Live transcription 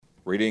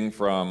Reading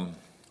from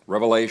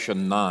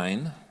Revelation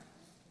 9,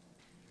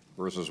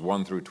 verses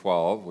 1 through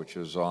 12, which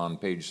is on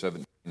page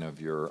 17 of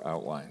your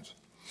outlines.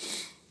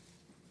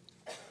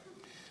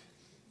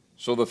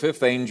 So the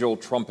fifth angel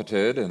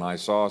trumpeted, and I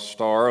saw a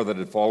star that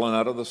had fallen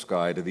out of the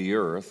sky to the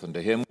earth, and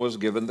to him was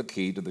given the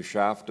key to the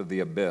shaft of the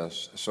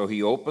abyss. So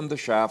he opened the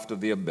shaft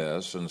of the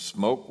abyss, and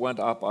smoke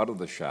went up out of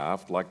the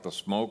shaft like the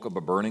smoke of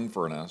a burning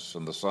furnace,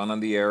 and the sun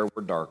and the air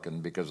were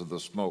darkened because of the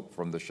smoke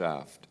from the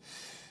shaft.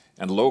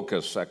 And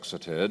locusts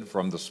exited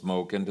from the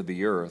smoke into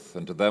the earth,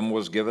 and to them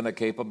was given a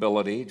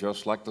capability,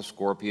 just like the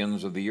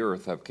scorpions of the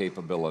earth have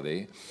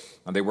capability.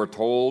 And they were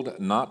told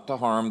not to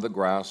harm the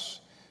grass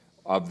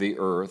of the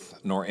earth,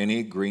 nor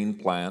any green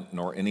plant,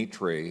 nor any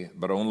tree,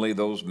 but only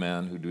those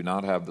men who do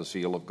not have the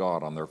seal of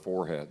God on their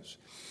foreheads.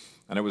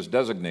 And it was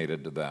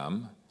designated to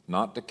them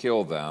not to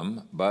kill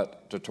them,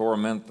 but to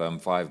torment them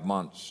 5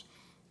 months.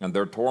 And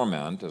their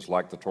torment is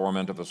like the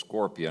torment of a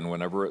scorpion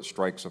whenever it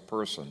strikes a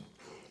person.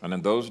 And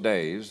in those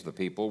days the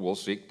people will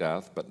seek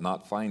death, but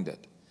not find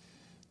it.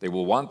 They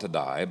will want to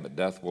die, but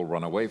death will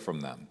run away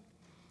from them.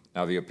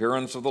 Now the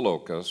appearance of the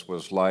locust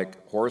was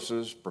like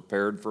horses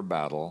prepared for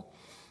battle,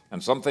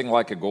 and something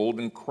like a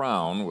golden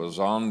crown was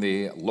on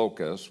the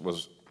locust,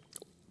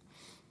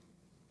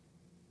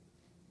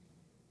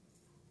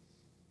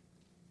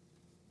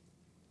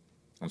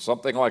 And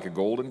something like a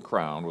golden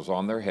crown was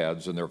on their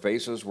heads, and their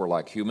faces were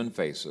like human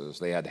faces.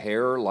 They had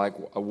hair like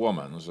a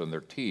woman's, and their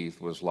teeth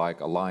was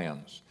like a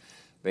lion's.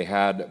 They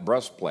had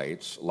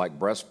breastplates like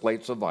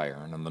breastplates of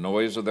iron, and the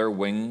noise of their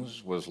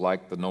wings was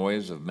like the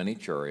noise of many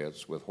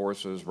chariots with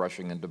horses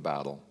rushing into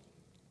battle.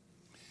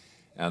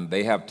 And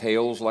they have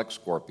tails like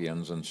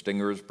scorpions and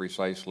stingers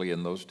precisely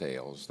in those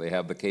tails. They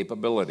have the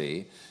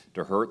capability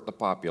to hurt the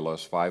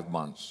populace 5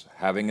 months,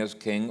 having as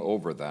king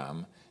over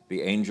them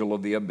the angel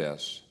of the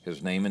abyss.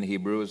 His name in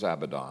Hebrew is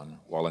Abaddon,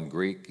 while in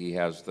Greek he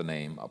has the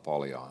name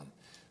Apollyon.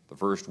 The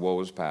first woe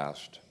is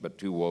past, but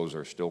 2 woes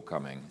are still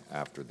coming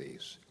after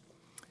these.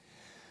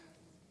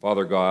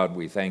 Father God,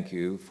 we thank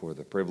you for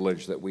the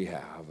privilege that we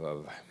have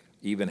of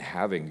even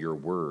having your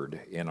word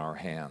in our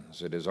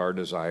hands. It is our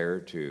desire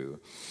to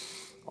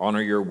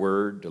honor your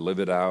word, to live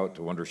it out,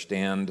 to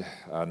understand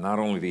not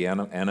only the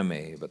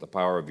enemy, but the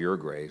power of your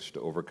grace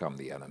to overcome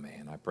the enemy.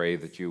 And I pray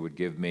that you would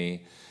give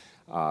me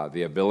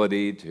the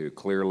ability to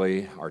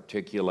clearly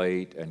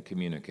articulate and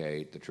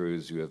communicate the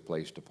truths you have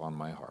placed upon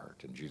my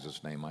heart. In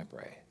Jesus' name I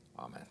pray.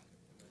 Amen.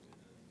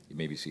 You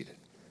may be seated.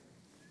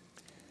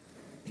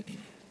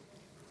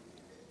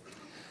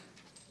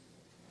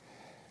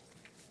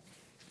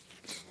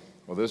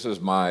 Well, this is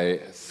my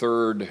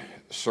third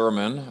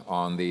sermon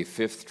on the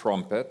fifth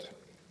trumpet,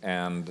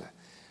 and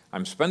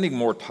I'm spending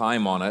more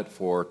time on it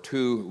for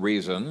 2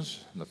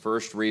 reasons. The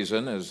first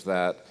reason is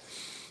that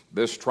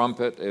this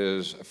trumpet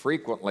is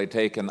frequently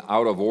taken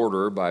out of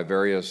order by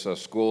various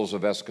schools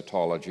of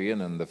eschatology,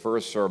 and in the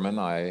first sermon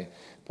I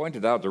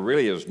pointed out there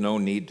really is no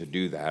need to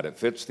do that. It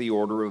fits the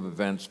order of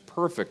events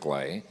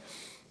perfectly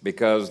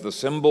because the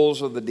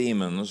symbols of the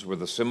demons were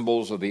the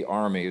symbols of the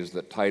armies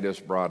that Titus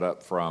brought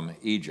up from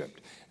Egypt.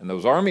 And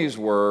those armies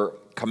were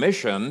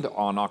commissioned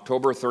on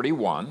October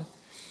 31,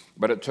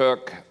 but it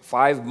took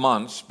 5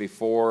 months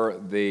before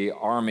the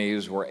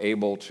armies were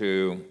able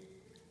to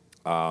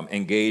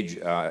engage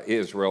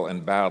Israel in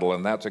battle,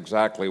 and that's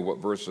exactly what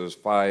verses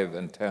 5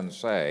 and 10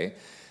 say.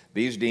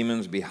 These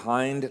demons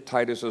behind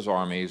Titus's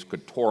armies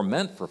could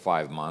torment for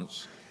 5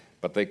 months,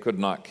 but they could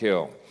not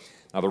kill.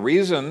 Now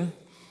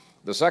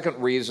the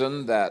second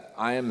reason that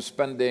I am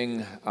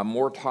spending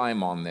more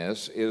time on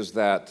this is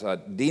that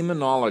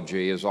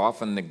demonology is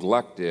often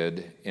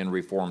neglected in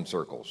Reformed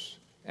circles,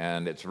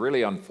 and it's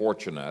really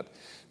unfortunate.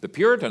 The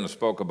Puritans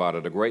spoke about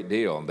it a great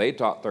deal, and they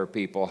taught their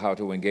people how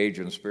to engage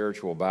in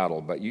spiritual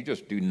battle, but you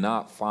just do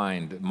not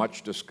find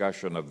much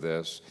discussion of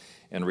this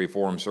in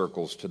Reformed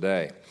circles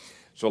today.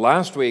 So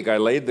last week I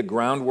laid the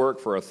groundwork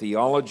for a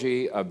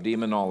theology of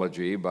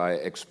demonology by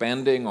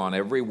expanding on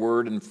every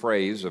word and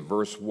phrase of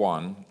verse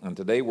 1, and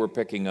today we're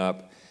picking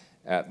up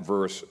at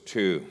verse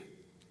 2.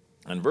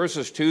 And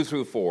verses 2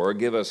 through 4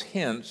 give us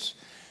hints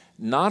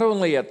not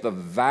only at the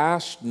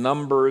vast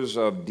numbers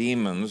of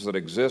demons that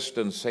exist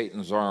in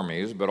Satan's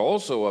armies, but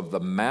also of the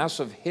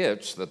massive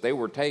hits that they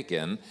were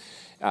taking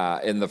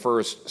in the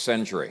first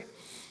century.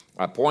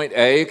 Point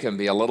A can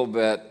be a little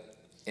bit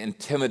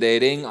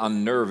intimidating,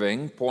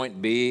 unnerving.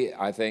 Point B,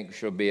 I think,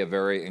 should be a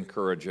very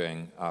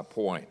encouraging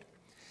point.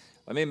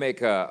 Let me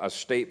make a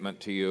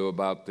statement to you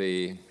about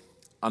the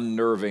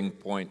unnerving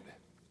point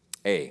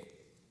A.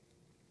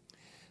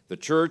 The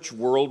church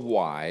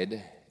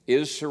worldwide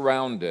is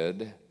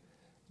surrounded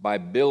by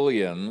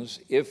billions,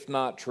 if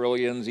not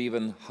trillions,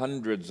 even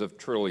hundreds of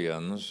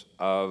trillions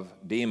of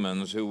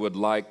demons who would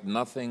like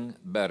nothing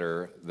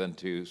better than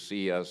to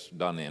see us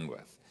done in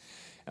with.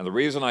 And the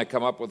reason I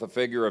come up with a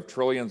figure of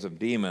trillions of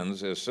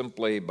demons is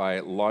simply by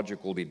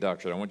logical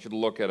deduction. I want you to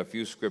look at a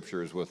few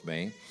scriptures with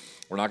me.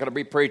 We're not going to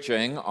be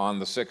preaching on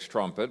the sixth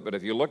trumpet, but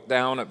if you look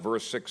down at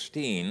verse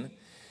 16,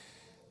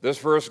 this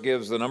verse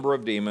gives the number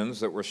of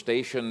demons that were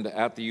stationed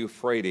at the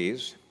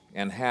Euphrates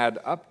and had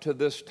up to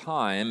this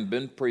time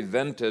been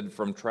prevented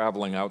from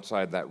traveling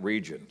outside that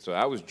region. So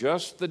that was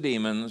just the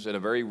demons in a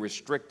very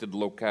restricted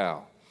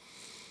locale.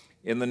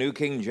 In the New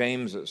King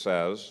James it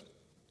says,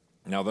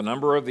 "Now the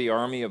number of the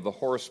army of the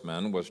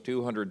horsemen was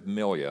 200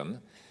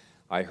 million.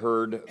 I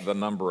heard the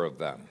number of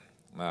them."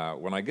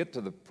 When I get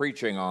to the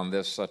preaching on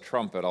this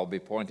trumpet, I'll be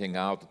pointing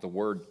out that the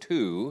word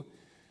two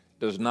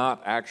does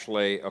not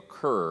actually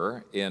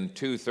occur in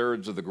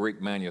 2/3 of the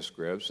Greek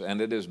manuscripts, and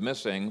it is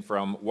missing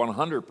from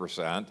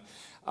 100%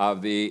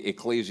 of the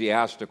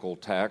ecclesiastical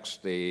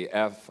text, the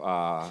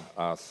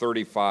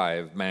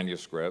F35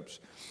 manuscripts.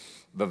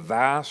 The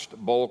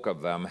vast bulk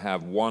of them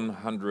have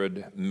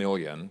 100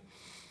 million.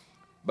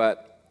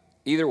 But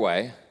either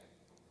way,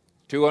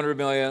 200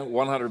 million,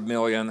 100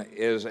 million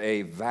is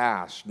a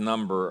vast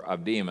number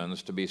of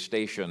demons to be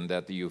stationed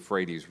at the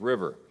Euphrates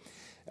River.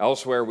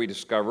 Elsewhere, we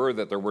discover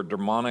that there were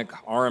demonic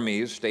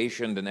armies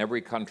stationed in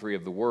every country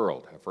of the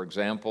world. For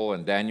example,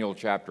 in Daniel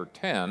chapter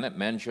 10, it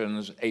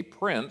mentions a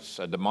prince,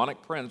 a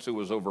demonic prince who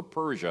was over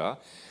Persia.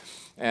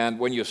 And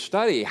when you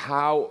study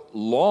how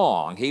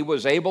long he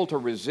was able to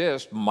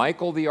resist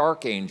Michael the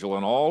archangel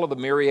and all of the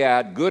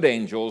myriad good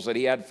angels that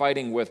he had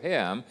fighting with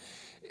him,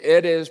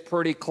 it is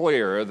pretty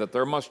clear that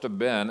there must have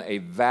been a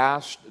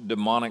vast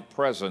demonic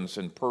presence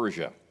in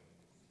Persia.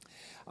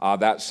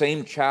 That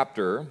same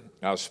chapter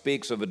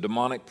speaks of a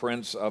demonic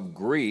prince of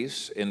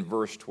Greece in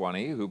verse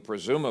 20, who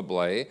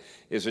presumably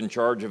is in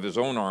charge of his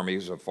own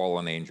armies of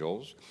fallen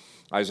angels.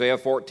 Isaiah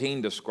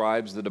 14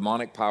 describes the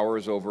demonic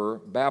powers over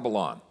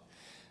Babylon.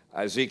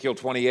 Ezekiel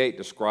 28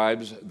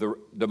 describes the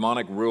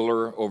demonic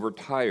ruler over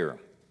Tyre.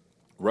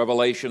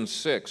 Revelation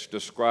 6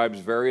 describes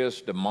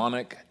various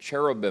demonic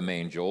cherubim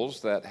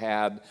angels that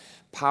had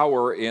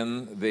power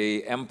in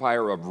the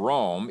Empire of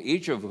Rome,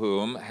 each of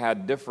whom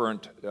had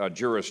different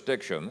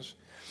jurisdictions.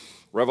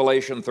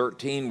 Revelation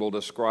 13 will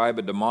describe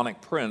a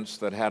demonic prince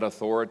that had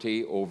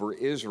authority over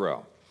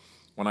Israel.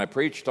 When I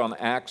preached on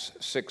Acts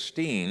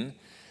 16,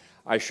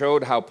 I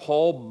showed how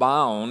Paul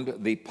bound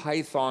the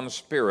python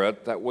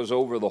spirit that was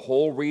over the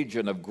whole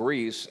region of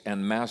Greece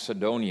and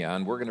Macedonia,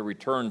 and we're going to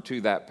return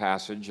to that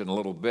passage in a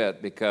little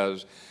bit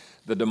because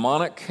the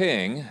demonic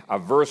king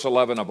of verse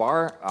 11 of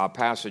our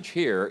passage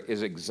here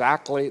is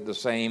exactly the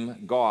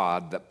same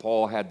God that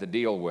Paul had to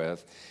deal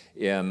with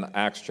in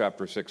Acts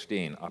chapter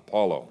 16,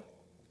 Apollo.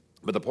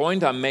 But the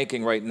point I'm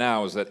making right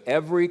now is that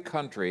every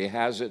country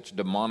has its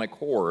demonic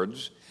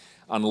hordes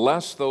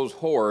unless those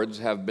hordes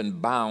have been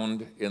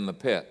bound in the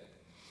pit.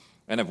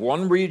 And if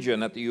one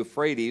region at the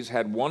Euphrates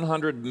had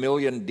 100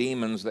 million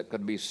demons that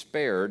could be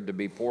spared to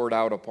be poured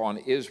out upon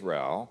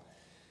Israel,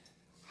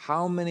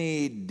 how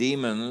many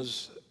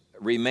demons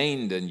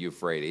remained in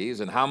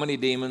Euphrates and how many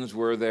demons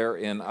were there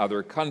in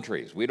other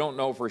countries? We don't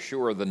know for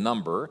sure the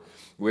number.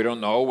 We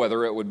don't know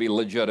whether it would be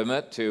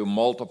legitimate to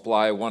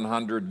multiply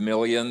 100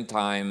 million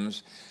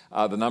times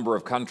the number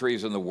of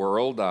countries in the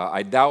world.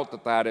 I doubt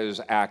that that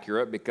is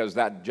accurate because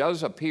that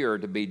does appear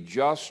to be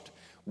just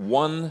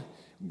one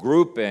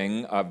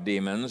grouping of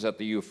demons at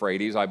the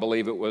Euphrates. I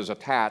believe it was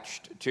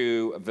attached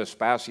to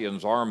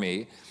Vespasian's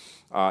army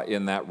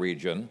in that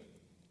region.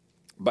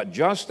 But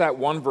just that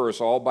one verse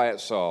all by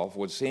itself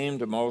would seem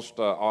to most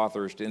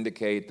authors to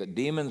indicate that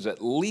demons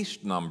at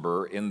least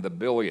number in the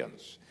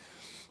billions.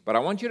 But I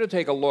want you to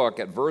take a look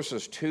at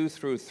verses 2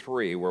 through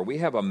 3, where we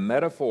have a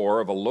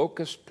metaphor of a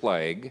locust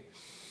plague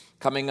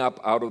coming up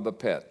out of the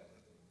pit.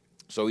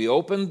 So he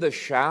opened the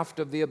shaft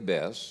of the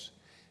abyss,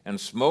 and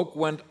smoke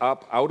went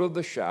up out of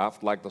the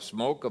shaft like the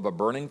smoke of a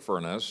burning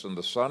furnace, and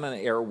the sun and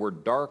air were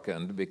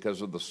darkened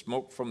because of the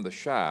smoke from the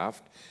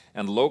shaft,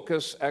 and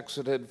locusts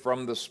exited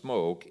from the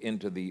smoke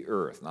into the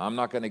earth. Now, I'm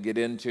not going to get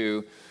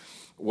into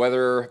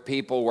whether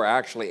people were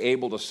actually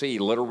able to see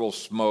literal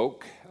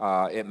smoke.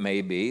 It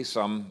may be.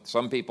 Some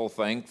people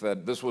think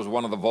that this was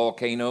one of the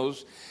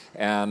volcanoes,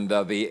 and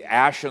the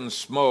ashen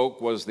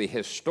smoke was the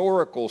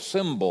historical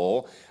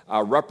symbol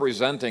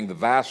representing the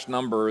vast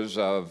numbers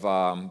of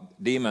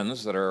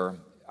demons that are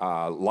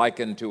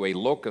likened to a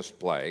locust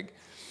plague.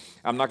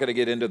 I'm not going to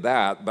get into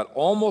that, but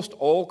almost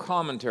all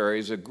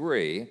commentaries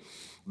agree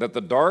that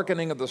the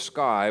darkening of the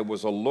sky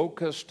was a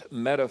locust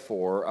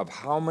metaphor of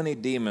how many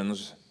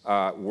demons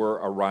were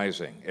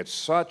arising. It's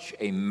such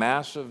a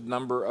massive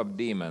number of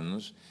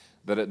demons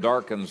that it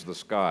darkens the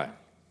sky.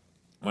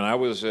 When I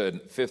was in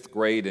 5th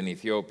grade in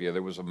Ethiopia,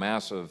 there was a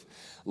massive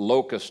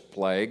locust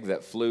plague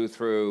that flew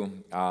through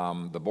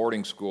the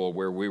boarding school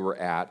where we were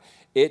at.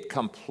 It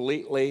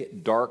completely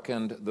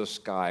darkened the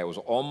sky. It was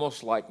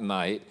almost like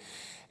night,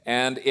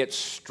 and it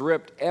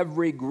stripped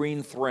every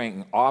green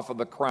thing off of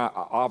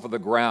the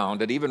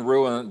ground. It even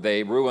ruined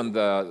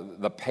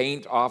the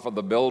paint off of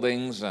the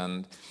buildings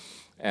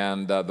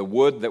and the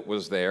wood that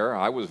was there.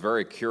 I was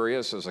very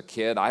curious as a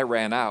kid. I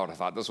ran out. I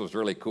thought this was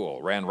really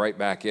cool. Ran right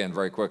back in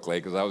very quickly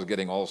because I was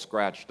getting all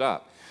scratched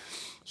up.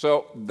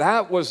 So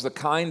that was the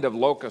kind of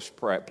locust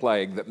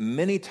plague that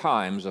many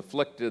times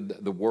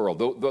afflicted the world.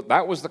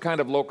 That was the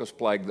kind of locust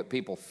plague that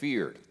people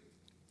feared.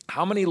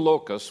 How many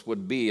locusts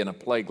would be in a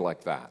plague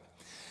like that?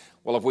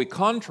 Well, if we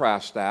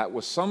contrast that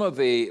with some of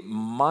the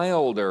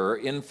milder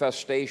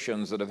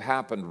infestations that have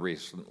happened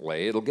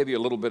recently, it'll give you a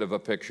little bit of a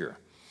picture.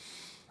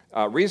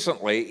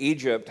 Recently,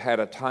 Egypt had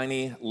a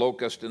tiny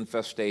locust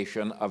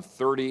infestation of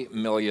 30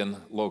 million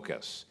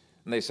locusts.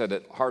 And they said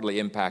it hardly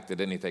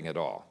impacted anything at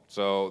all.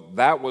 So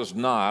that was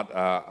not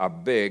a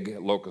big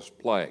locust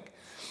plague.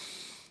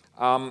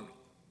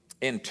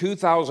 In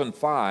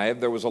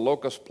 2005, there was a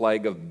locust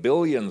plague of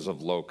billions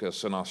of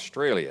locusts in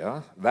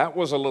Australia. That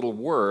was a little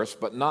worse,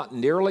 but not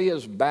nearly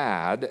as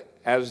bad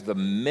as the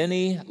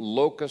many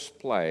locust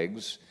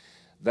plagues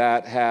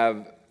that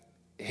have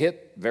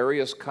hit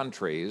various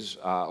countries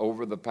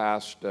over the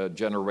past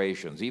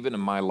generations, even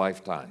in my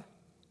lifetime.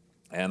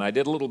 And I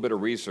did a little bit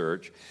of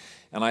research,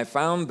 and I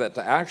found that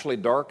to actually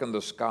darken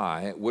the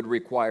sky would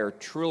require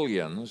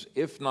trillions,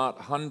 if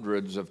not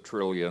hundreds of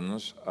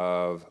trillions,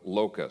 of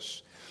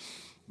locusts.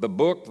 The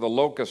book, The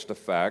Locust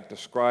Effect,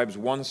 describes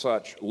one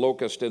such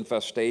locust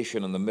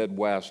infestation in the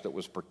Midwest that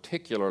was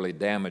particularly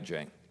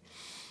damaging.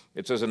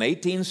 It says in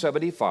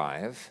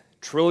 1875,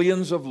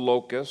 trillions of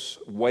locusts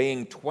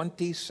weighing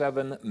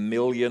 27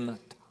 million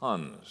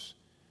tons.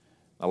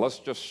 Now let's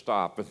just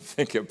stop and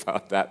think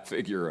about that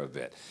figure a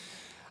bit.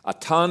 A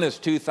ton is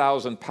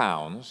 2,000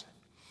 pounds,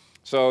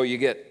 so you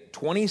get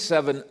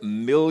 27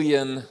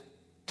 million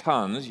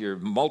tons. You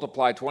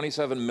multiply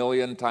 27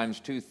 million times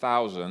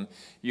 2,000,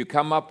 you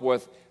come up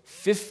with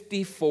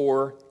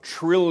 54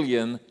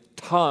 trillion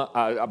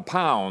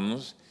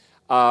pounds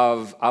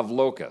of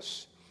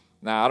locusts.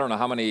 Now, I don't know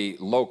how many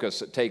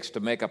locusts it takes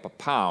to make up a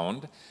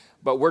pound,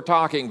 but we're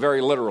talking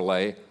very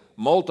literally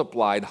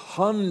multiplied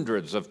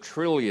hundreds of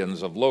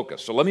trillions of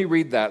locusts. So let me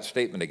read that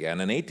statement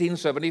again. In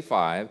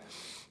 1875,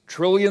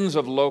 trillions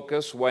of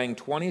locusts weighing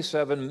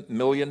 27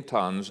 million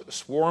tons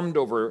swarmed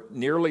over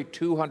nearly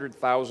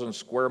 200,000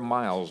 square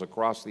miles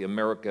across the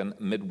American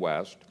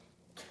Midwest,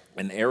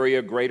 an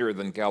area greater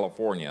than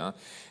California,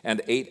 and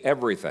ate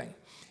everything.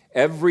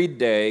 Every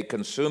day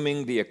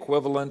consuming the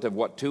equivalent of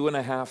what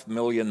 2.5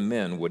 million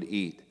men would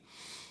eat.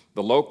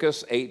 The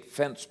locusts ate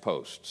fence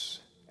posts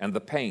and the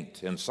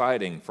paint and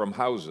siding from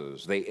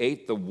houses. They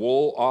ate the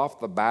wool off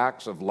the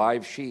backs of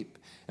live sheep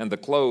and the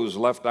clothes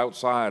left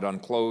outside on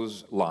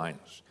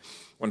clotheslines.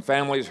 When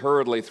families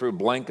hurriedly threw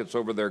blankets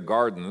over their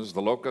gardens,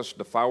 the locusts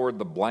devoured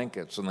the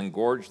blankets and then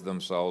gorged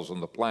themselves on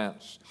the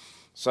plants.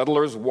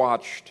 Settlers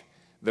watched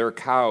their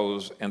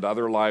cows and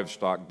other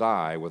livestock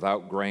die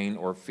without grain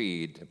or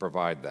feed to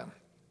provide them.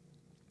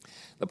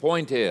 The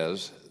point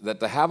is that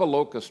to have a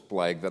locust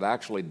plague that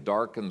actually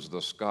darkens the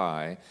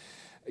sky,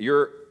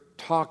 you're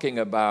talking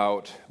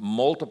about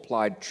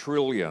multiplied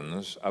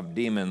trillions of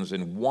demons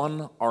in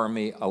one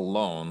army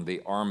alone,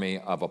 the army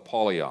of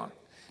Apollyon.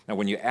 Now,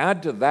 when you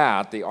add to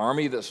that the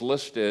army that's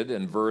listed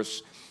in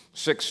verse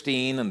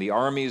 16 and the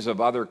armies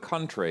of other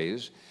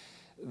countries,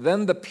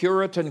 then the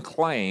Puritan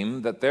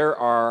claim that there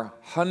are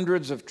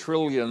hundreds of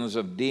trillions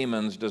of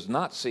demons does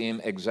not seem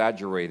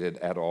exaggerated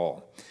at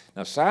all.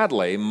 Now,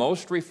 sadly,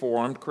 most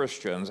Reformed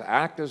Christians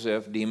act as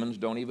if demons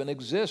don't even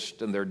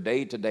exist in their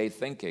day-to-day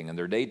thinking and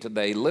their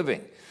day-to-day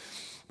living.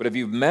 But if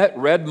you've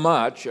read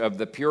much of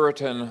the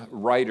Puritan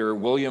writer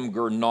William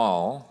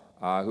Gurnall,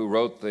 who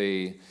wrote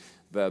the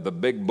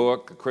big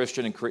book,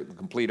 Christian in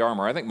Complete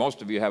Armor, I think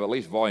most of you have at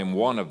least volume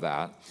 1 of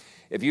that.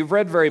 If you've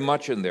read very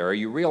much in there,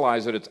 you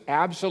realize that it's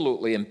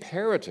absolutely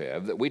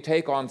imperative that we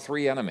take on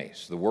 3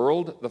 enemies: the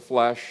world, the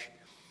flesh,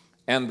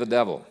 and the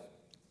devil.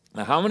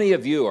 Now, how many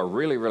of you are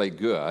really, really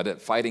good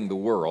at fighting the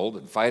world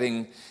and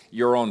fighting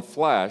your own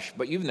flesh,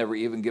 but you've never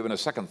even given a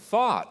second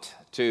thought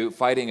to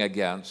fighting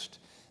against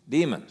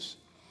demons?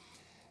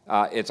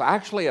 It's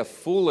actually a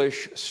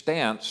foolish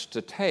stance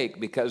to take,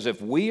 because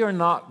if we are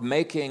not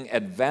making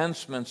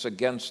advancements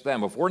against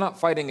them, if we're not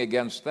fighting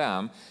against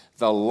them,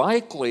 the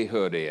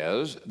likelihood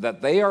is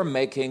that they are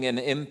making an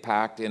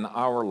impact in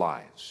our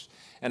lives.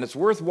 And it's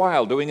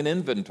worthwhile doing an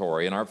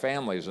inventory in our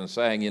families and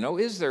saying,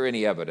 is there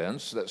any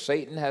evidence that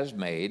Satan has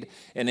made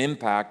an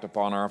impact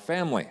upon our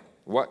family?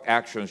 What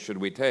actions should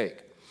we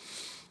take?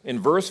 In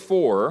verse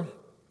 4,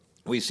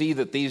 we see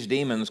that these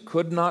demons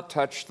could not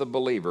touch the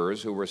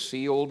believers who were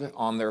sealed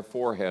on their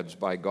foreheads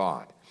by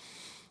God.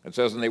 It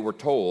says, and they were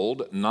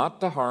told not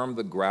to harm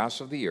the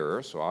grass of the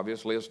earth, so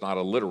obviously it's not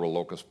a literal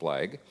locust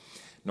plague,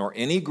 nor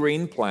any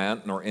green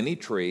plant, nor any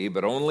tree,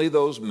 but only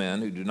those men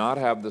who do not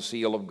have the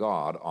seal of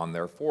God on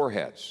their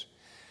foreheads.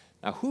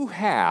 Now, who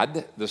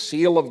had the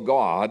seal of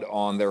God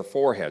on their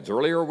foreheads?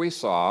 Earlier we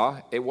saw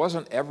it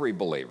wasn't every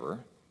believer.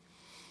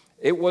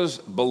 It was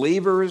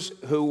believers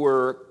who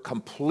were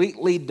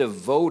completely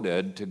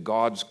devoted to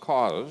God's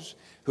cause,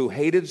 who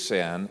hated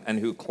sin, and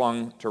who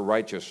clung to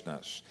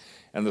righteousness.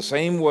 And the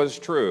same was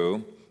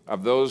true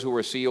of those who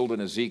were sealed in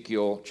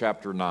Ezekiel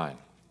chapter 9.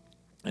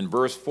 In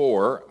verse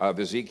 4 of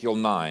Ezekiel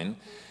 9,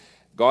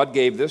 God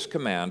gave this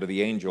command to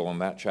the angel in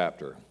that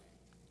chapter.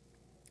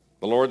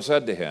 The Lord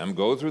said to him,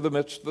 go through the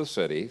midst of the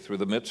city, through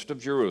the midst of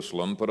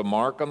Jerusalem, put a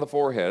mark on the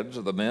foreheads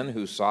of the men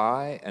who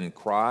sigh and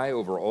cry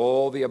over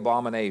all the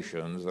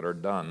abominations that are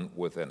done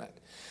within it.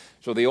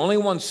 So the only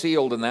ones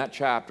sealed in that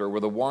chapter were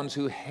the ones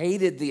who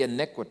hated the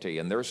iniquity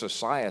in their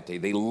society.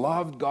 They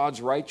loved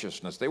God's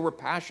righteousness. They were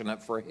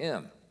passionate for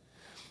Him.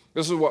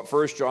 This is what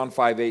 1 John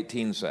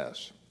 5:18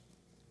 says.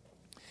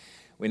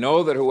 We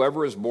know that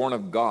whoever is born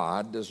of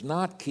God does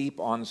not keep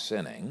on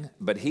sinning,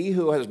 but he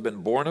who has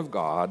been born of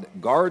God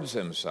guards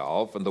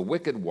himself, and the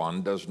wicked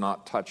one does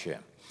not touch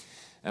him.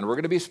 And we're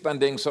going to be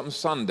spending some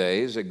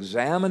Sundays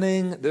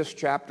examining this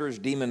chapter's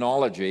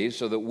demonology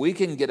so that we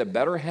can get a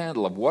better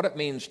handle of what it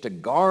means to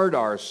guard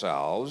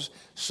ourselves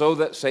so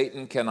that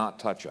Satan cannot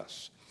touch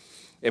us.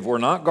 If we're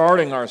not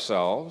guarding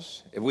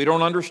ourselves, if we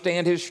don't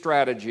understand his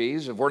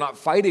strategies, if we're not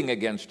fighting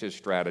against his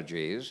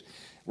strategies,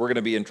 we're going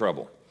to be in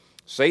trouble.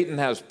 Satan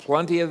has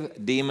plenty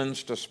of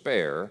demons to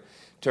spare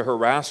to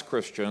harass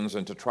Christians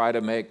and to try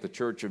to make the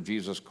Church of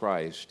Jesus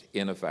Christ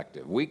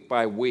ineffective. Week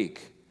by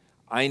week,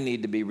 I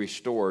need to be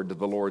restored to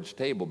the Lord's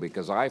table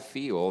because I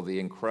feel the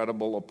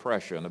incredible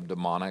oppression of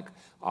demonic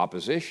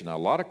opposition. Now, a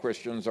lot of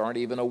Christians aren't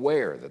even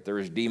aware that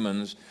there's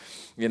demons,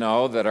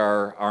 that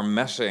are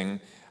messing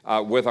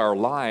with our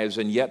lives,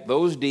 and yet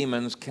those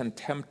demons can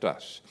tempt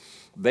us.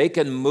 They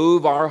can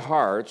move our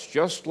hearts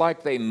just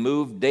like they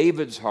moved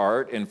David's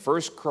heart in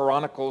 1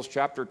 Chronicles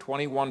chapter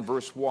 21,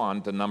 verse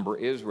 1 to number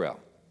Israel.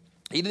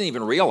 He didn't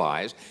even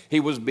realize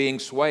he was being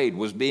swayed,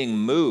 was being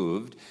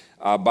moved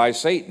by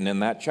Satan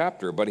in that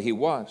chapter, but he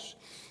was.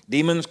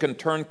 Demons can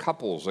turn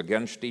couples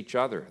against each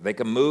other. They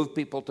can move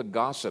people to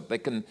gossip. They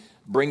can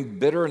bring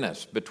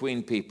bitterness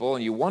between people,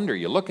 and you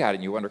look at it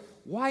and you wonder,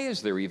 why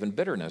is there even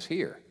bitterness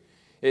here?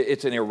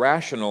 It's an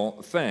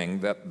irrational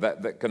thing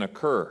that can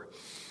occur.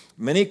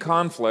 Many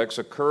conflicts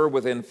occur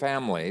within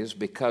families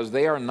because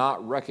they are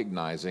not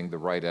recognizing the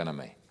right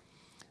enemy.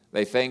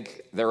 They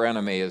think their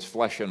enemy is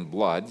flesh and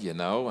blood,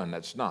 and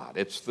it's not.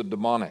 It's the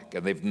demonic,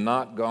 and they've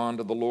not gone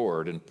to the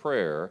Lord in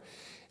prayer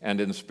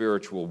and in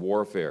spiritual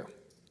warfare.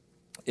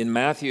 In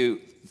Matthew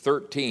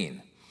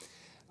 13,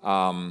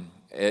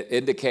 it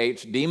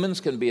indicates demons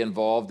can be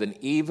involved in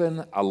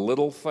even a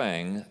little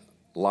thing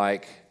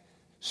like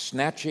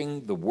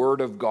snatching the word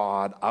of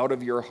God out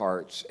of your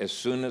hearts as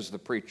soon as the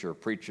preacher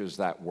preaches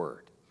that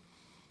word.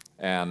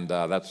 And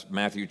that's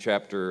Matthew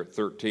chapter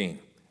 13.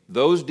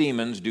 Those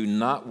demons do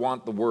not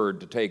want the word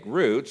to take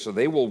root, so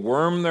they will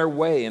worm their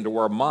way into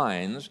our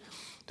minds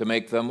to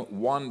make them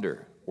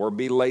wander or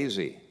be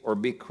lazy or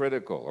be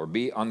critical or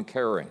be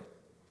uncaring.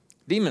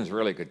 Demons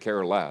really could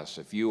care less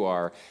if you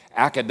are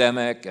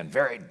academic and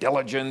very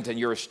diligent in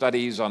your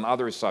studies on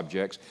other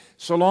subjects,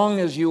 so long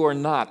as you are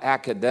not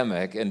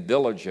academic and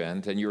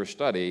diligent in your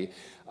study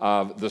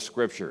of the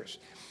Scriptures.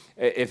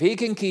 If he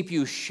can keep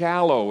you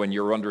shallow in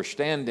your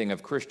understanding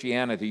of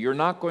Christianity, you're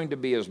not going to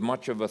be as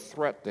much of a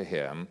threat to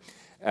him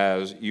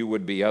as you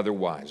would be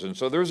otherwise. And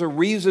so there's a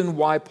reason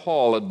why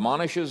Paul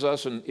admonishes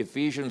us in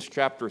Ephesians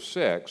chapter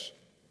 6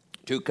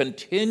 to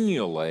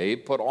continually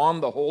put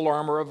on the whole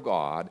armor of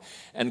God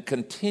and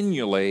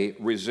continually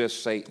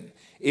resist Satan.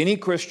 Any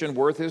Christian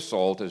worth his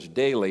salt is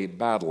daily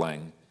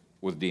battling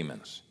with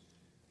demons.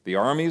 The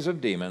armies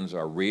of demons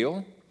are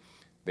real,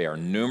 they are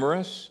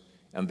numerous,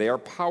 and they are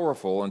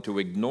powerful, and to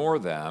ignore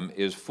them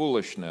is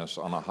foolishness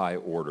on a high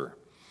order.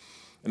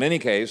 In any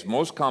case,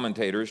 most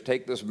commentators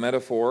take this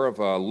metaphor of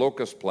a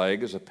locust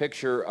plague as a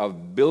picture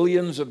of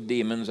billions of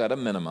demons at a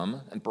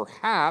minimum, and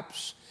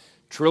perhaps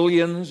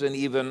trillions and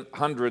even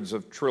hundreds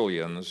of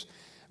trillions.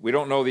 We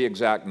don't know the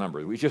exact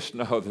number. We just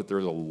know that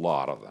there's a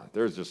lot of them.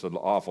 There's just an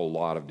awful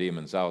lot of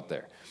demons out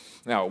there.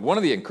 Now, one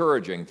of the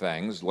encouraging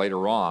things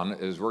later on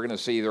is we're going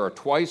to see there are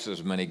twice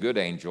as many good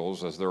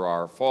angels as there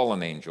are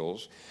fallen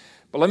angels.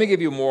 But let me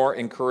give you more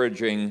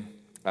encouraging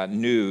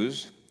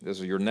news. This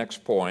is your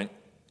next point.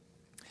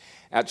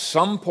 At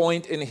some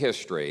point in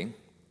history,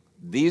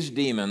 these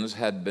demons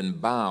had been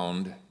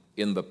bound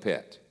in the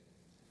pit.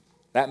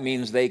 That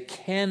means they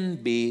can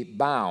be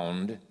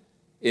bound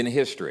in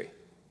history.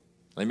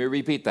 Let me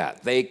repeat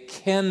that. They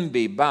can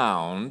be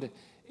bound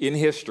in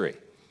history.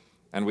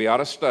 And we ought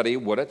to study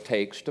what it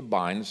takes to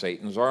bind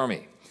Satan's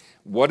army.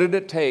 What did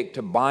it take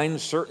to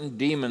bind certain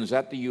demons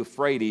at the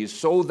Euphrates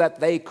so that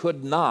they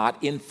could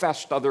not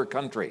infest other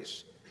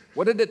countries?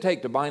 What did it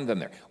take to bind them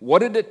there? What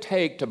did it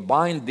take to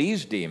bind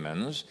these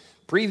demons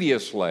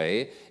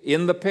previously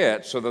in the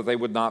pit so that they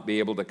would not be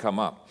able to come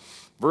up?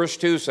 Verse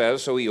 2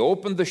 says, so he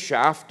opened the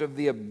shaft of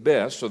the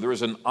abyss, so there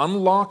is an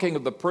unlocking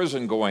of the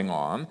prison going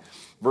on.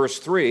 Verse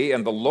 3,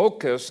 and the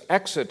locusts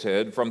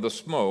exited from the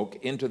smoke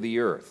into the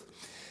earth.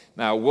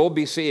 Now, we'll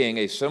be seeing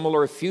a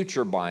similar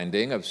future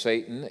binding of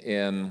Satan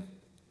in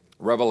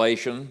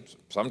Revelation,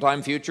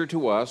 sometime future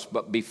to us,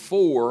 but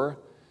before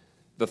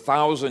the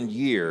 1,000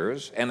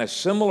 years, and a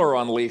similar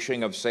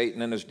unleashing of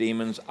Satan and his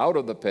demons out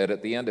of the pit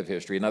at the end of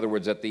history. In other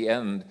words, at the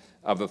end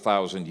of the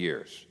 1,000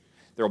 years.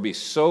 There will be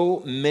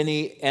so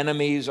many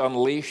enemies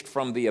unleashed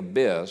from the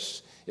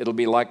abyss, it'll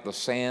be like the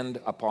sand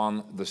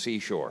upon the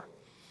seashore.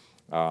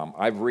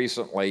 I've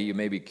recently, you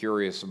may be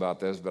curious about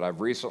this, but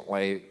I've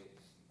recently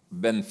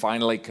been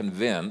finally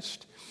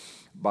convinced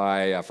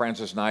by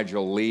Francis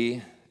Nigel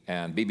Lee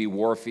and B.B.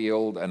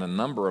 Warfield and a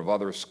number of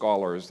other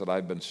scholars that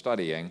I've been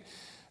studying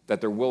that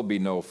there will be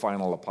no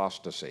final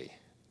apostasy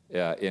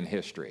in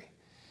history.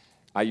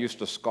 I used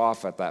to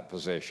scoff at that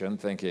position,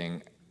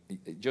 thinking,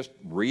 just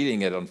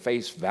reading it on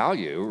face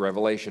value,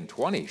 Revelation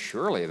 20,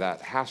 surely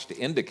that has to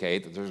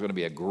indicate that there's going to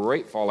be a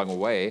great falling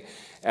away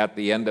at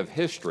the end of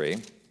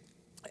history.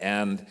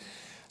 And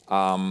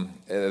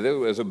it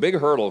was a big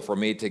hurdle for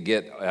me to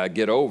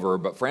get over,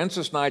 but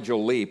Francis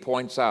Nigel Lee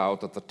points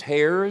out that the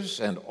tares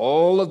and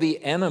all of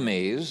the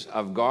enemies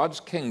of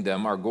God's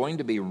kingdom are going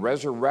to be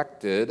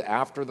resurrected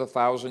after the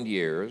 1,000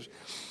 years,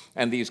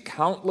 and these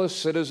countless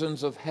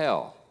citizens of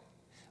hell,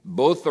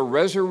 both the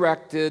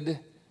resurrected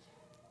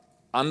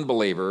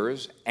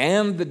unbelievers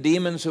and the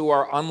demons who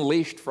are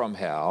unleashed from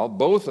hell,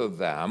 both of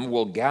them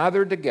will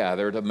gather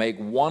together to make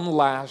one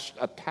last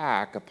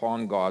attack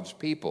upon God's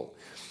people.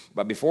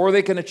 But before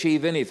they can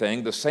achieve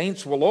anything, the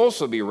saints will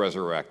also be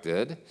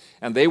resurrected,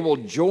 and they will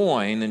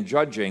join in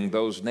judging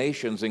those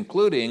nations,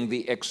 including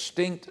the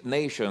extinct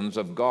nations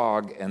of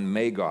Gog and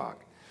Magog.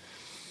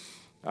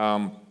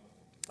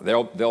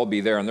 They'll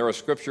be there, and there are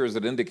scriptures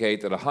that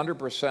indicate that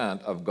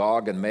 100% of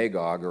Gog and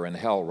Magog are in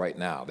hell right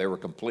now. They were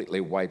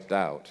completely wiped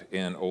out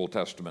in Old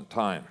Testament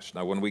times.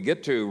 Now, when we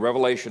get to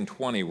Revelation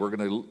 20, we're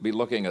going to be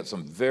looking at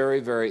some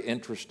very, very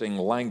interesting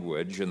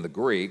language in the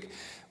Greek,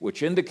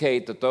 which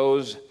indicate that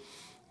those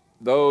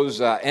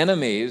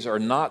enemies are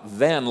not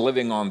then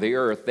living on the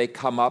earth. They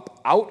come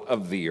up out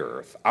of the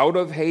earth, out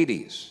of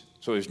Hades.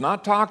 So he's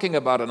not talking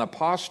about an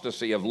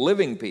apostasy of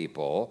living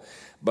people,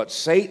 but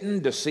Satan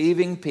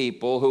deceiving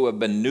people who have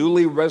been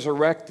newly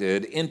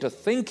resurrected into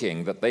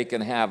thinking that they can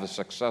have a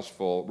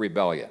successful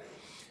rebellion.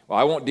 Well,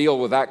 I won't deal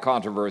with that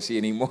controversy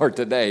anymore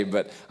today,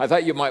 but I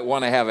thought you might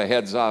want to have a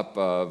heads up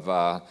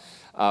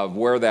of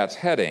where that's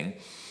heading.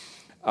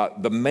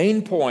 The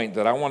main point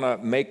that I want to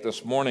make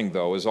this morning,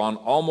 though, is on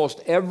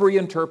almost every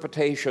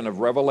interpretation of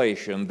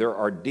Revelation, there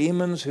are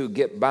demons who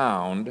get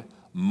bound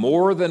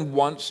more than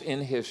once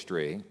in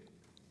history,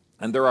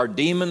 and there are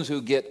demons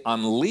who get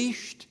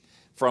unleashed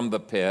from the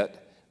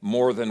pit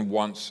more than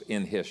once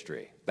in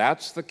history.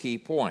 That's the key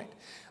point.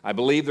 I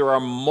believe there are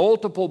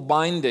multiple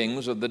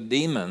bindings of the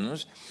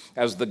demons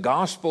as the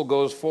gospel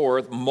goes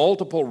forth,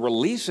 multiple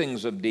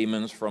releasings of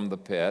demons from the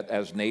pit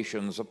as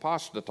nations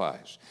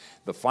apostatize.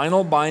 The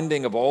final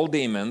binding of all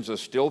demons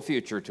is still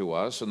future to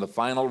us, and the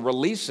final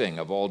releasing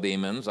of all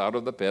demons out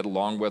of the pit,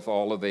 along with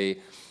all of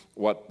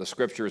what the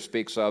scripture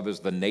speaks of as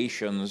the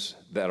nations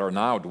that are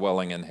now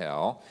dwelling in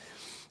hell,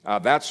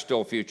 that's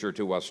still future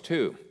to us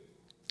too.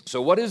 So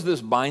what is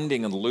this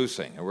binding and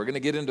loosing? And we're going to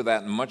get into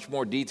that in much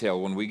more detail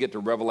when we get to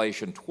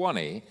Revelation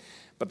 20,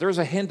 but there's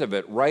a hint of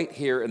it right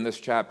here in this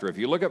chapter. If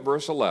you look at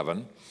verse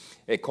 11,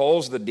 it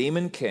calls the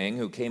demon king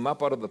who came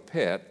up out of the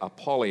pit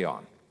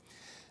Apollyon.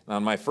 Now,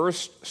 in my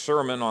first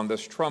sermon on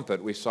this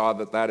trumpet, we saw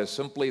that that is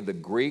simply the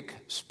Greek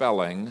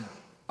spelling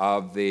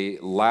of the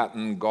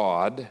Latin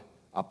god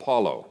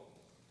Apollo.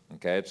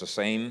 Okay, it's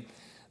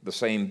the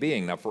same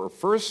being. Now, for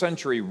first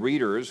century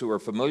readers who are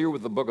familiar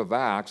with the book of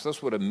Acts,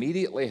 this would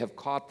immediately have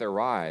caught their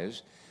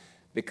eyes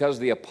because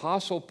the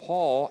Apostle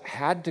Paul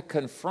had to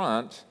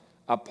confront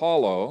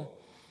Apollo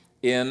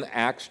in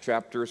Acts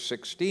chapter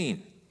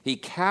 16. He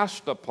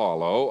cast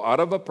Apollo out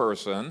of a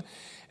person,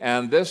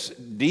 and this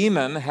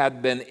demon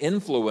had been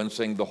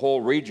influencing the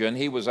whole region.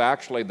 He was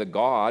actually the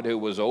god who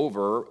was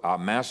over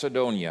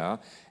Macedonia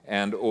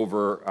and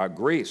over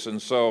Greece.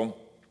 And so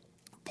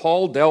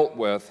Paul dealt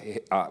with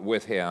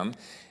him,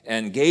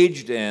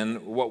 engaged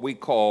in what we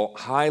call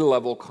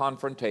high-level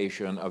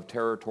confrontation of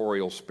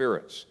territorial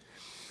spirits.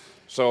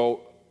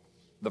 So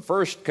the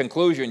first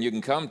conclusion you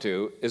can come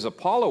to is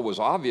Apollo was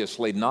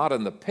obviously not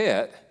in the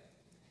pit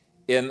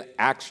in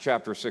Acts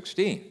chapter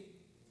 16.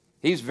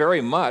 He's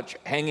very much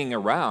hanging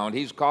around.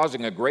 He's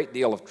causing a great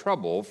deal of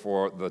trouble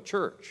for the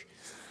church.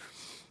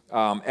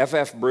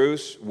 F.F.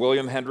 Bruce,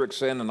 William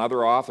Hendrickson, and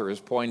other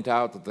authors point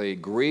out that the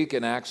Greek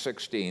in Acts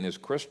 16 is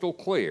crystal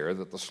clear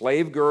that the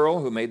slave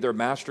girl who made their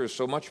masters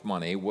so much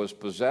money was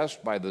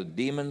possessed by the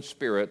demon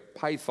spirit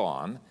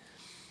Python,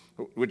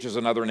 which is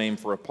another name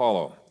for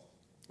Apollo.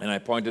 And I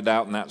pointed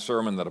out in that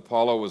sermon that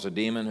Apollo was a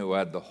demon who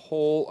had the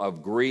whole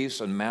of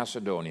Greece and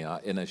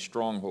Macedonia in a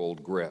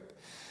stronghold grip.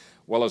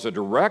 Well, as a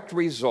direct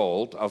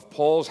result of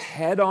Paul's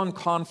head-on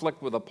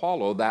conflict with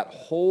Apollo, that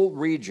whole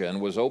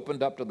region was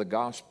opened up to the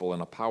gospel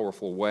in a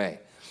powerful way.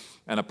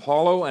 And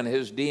Apollo and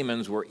his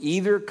demons were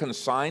either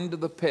consigned to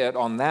the pit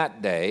on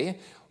that day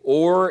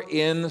or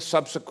in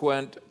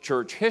subsequent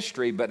church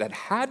history, but it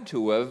had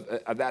to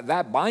have,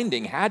 that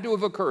binding had to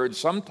have occurred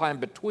sometime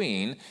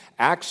between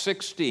Acts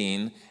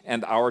 16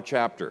 and our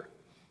chapter.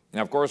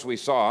 Now, of course, we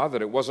saw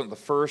that it wasn't the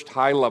first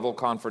high-level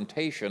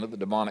confrontation of the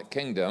demonic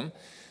kingdom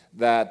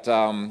that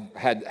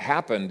had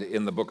happened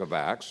in the book of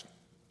Acts.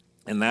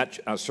 In that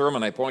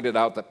sermon, I pointed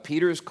out that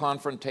Peter's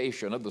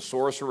confrontation of the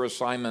sorcerer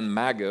Simon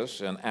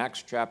Magus in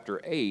Acts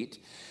chapter 8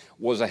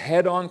 was a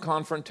head-on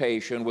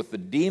confrontation with the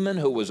demon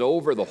who was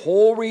over the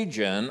whole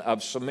region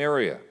of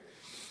Samaria.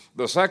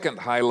 The second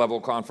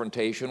high-level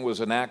confrontation was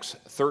in Acts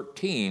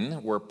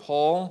 13, where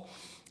Paul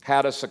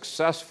had a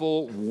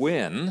successful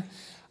win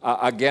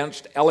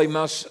against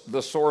Elymas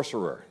the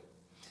sorcerer.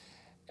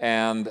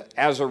 And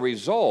as a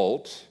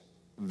result,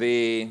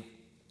 the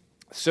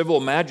civil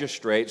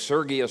magistrate,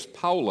 Sergius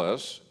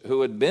Paulus,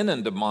 who had been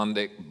in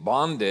demonic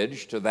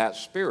bondage to that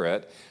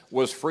spirit,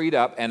 was freed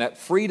up, and it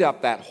freed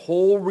up that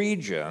whole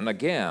region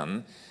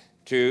again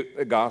to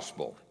the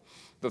gospel.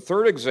 The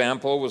third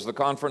example was the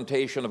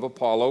confrontation of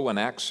Apollo in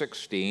Acts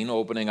 16,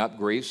 opening up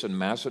Greece and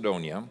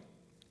Macedonia.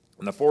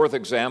 And the fourth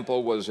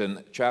example was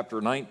in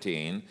chapter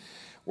 19,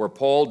 where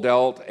Paul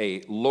dealt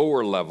a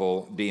lower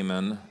level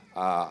demon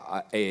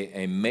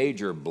a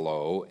major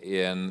blow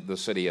in the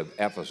city of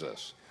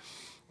Ephesus.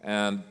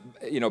 And,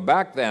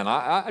 back then,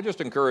 I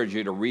just encourage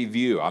you to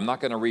review. I'm not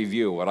going to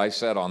review what I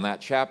said on that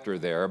chapter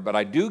there, but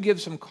I do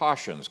give some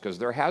cautions because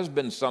there has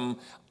been some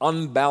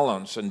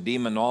unbalance in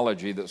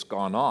demonology that's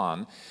gone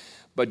on.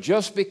 But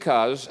just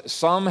because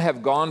some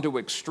have gone to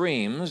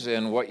extremes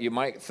in what you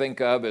might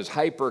think of as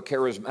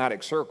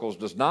hyper-charismatic circles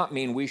does not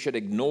mean we should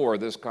ignore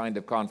this kind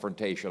of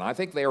confrontation. I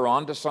think they are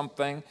onto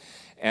something,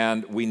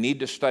 and we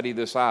need to study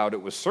this out.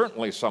 It was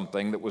certainly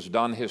something that was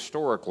done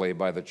historically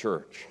by the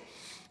church.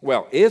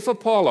 Well, if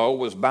Apollo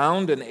was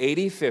bound in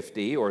AD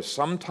 50 or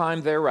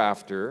sometime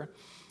thereafter,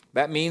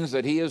 that means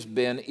that he has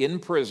been in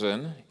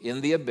prison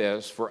in the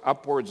abyss for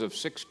upwards of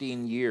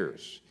 16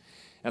 years.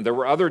 And there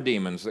were other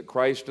demons that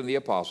Christ and the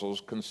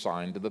apostles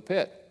consigned to the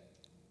pit.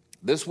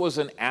 This was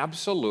an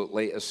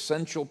absolutely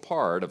essential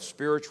part of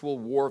spiritual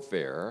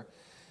warfare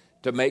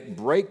to make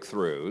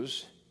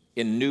breakthroughs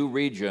in new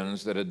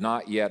regions that had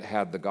not yet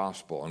had the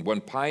gospel. And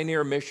when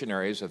pioneer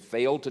missionaries have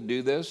failed to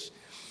do this,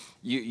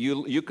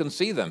 you can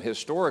see them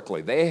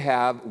historically. They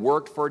have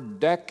worked for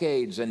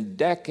decades and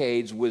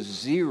decades with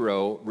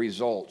zero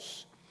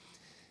results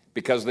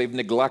because they've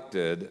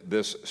neglected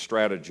this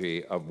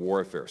strategy of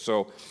warfare.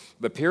 So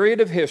the period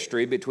of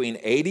history between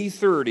AD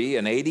 30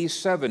 and AD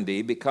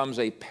 70 becomes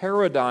a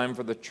paradigm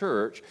for the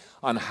church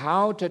on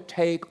how to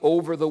take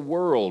over the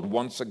world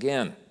once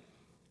again.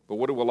 But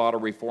what do a lot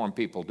of Reformed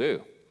people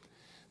do?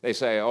 They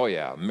say, oh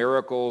yeah,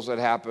 miracles that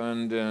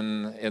happened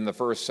in the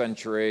first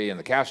century and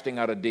the casting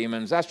out of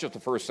demons, that's just a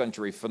first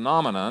century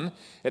phenomenon.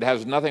 It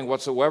has nothing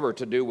whatsoever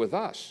to do with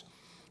us.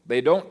 They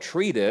don't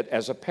treat it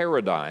as a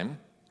paradigm.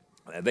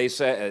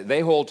 They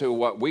hold to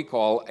what we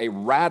call a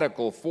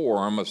radical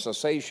form of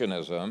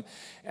cessationism,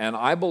 and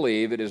I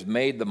believe it has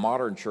made the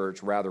modern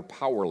church rather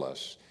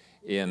powerless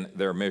in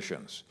their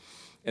missions.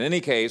 In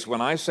any case,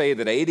 when I say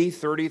that AD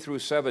 30 through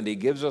 70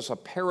 gives us a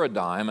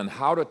paradigm on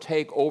how to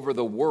take over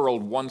the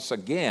world once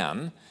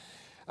again,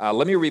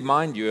 let me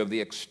remind you of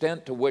the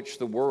extent to which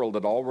the world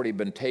had already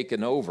been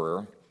taken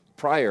over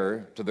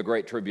prior to the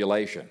Great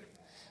Tribulation.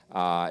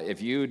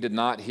 If you did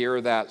not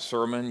hear that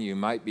sermon, you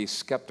might be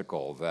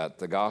skeptical that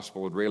the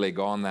gospel had really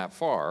gone that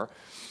far.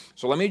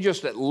 So let me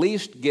just at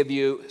least give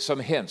you some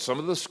hints, some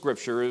of the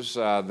scriptures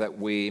that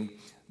we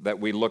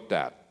looked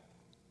at.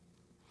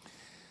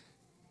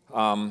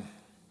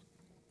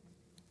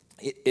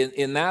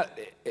 In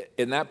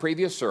that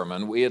previous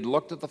sermon, we had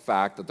looked at the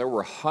fact that there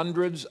were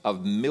hundreds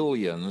of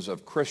millions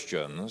of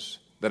Christians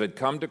that had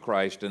come to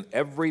Christ in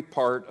every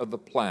part of the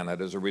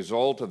planet as a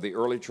result of the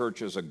early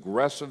church's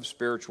aggressive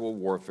spiritual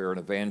warfare and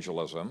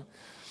evangelism.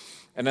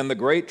 And then the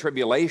Great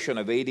Tribulation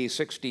of AD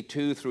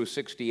 62 through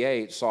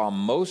 68 saw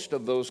most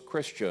of those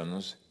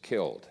Christians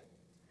killed.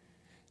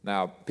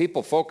 Now,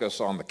 people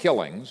focus on the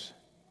killings,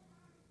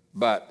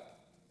 but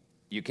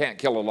you can't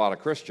kill a lot of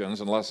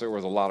Christians unless there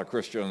was a lot of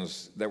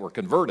Christians that were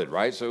converted,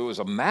 right? So it was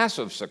a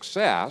massive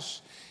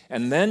success.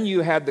 And then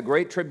you had the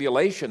Great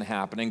Tribulation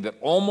happening that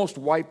almost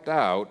wiped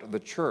out the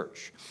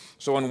church.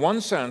 So in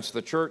one sense,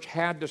 the church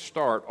had to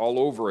start all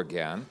over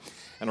again.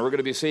 And we're going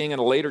to be seeing in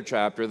a later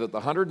chapter that the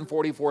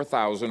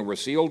 144,000 were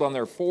sealed on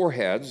their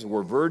foreheads,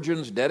 were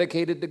virgins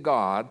dedicated to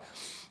God,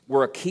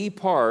 were a key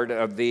part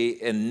of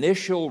the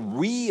initial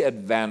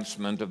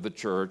re-advancement of the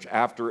church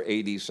after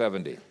AD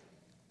 70.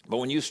 But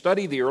when you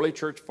study the early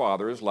church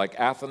fathers like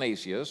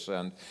Athanasius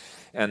and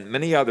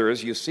many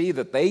others, you see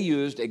that they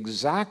used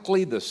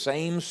exactly the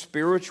same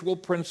spiritual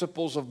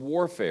principles of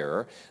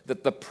warfare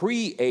that the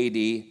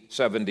pre-AD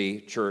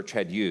 70 church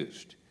had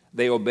used.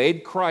 They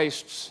obeyed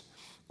Christ's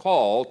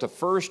call to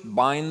first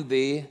bind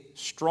the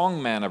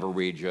strong man of a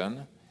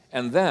region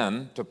and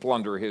then to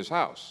plunder his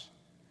house.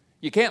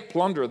 You can't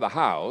plunder the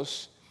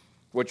house,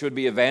 which would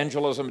be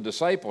evangelism and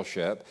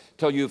discipleship,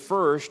 till you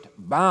first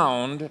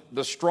bound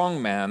the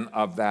strong man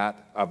of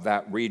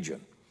that region.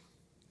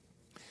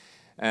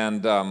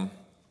 And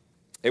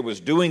it was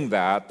doing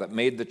that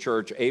made the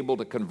church able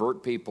to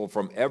convert people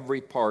from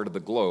every part of the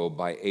globe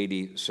by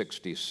AD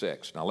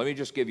 66. Now, let me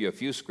just give you a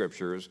few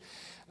scriptures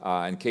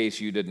in case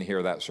you didn't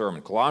hear that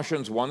sermon.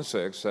 Colossians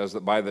 1:6 says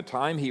that by the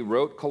time he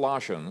wrote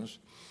Colossians,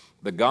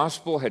 the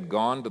gospel had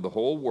gone to the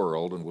whole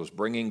world and was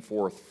bringing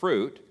forth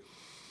fruit.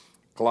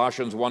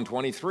 Colossians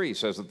 1:23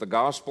 says that the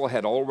gospel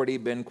had already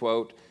been,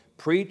 quote,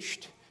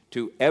 preached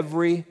to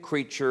every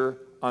creature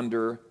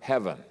under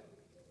heaven.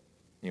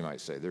 You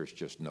might say, there's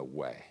just no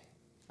way.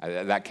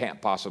 That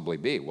can't possibly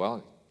be.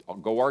 Well, I'll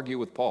go argue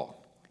with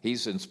Paul.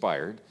 He's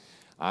inspired.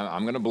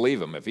 I'm going to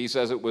believe him. If he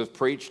says it was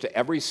preached to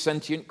every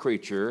sentient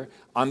creature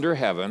under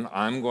heaven,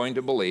 I'm going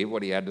to believe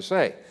what he had to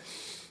say.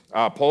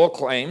 Paul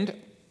claimed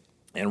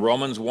in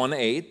Romans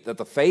 1:8 that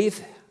the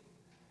faith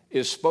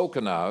is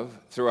spoken of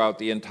throughout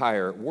the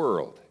entire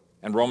world.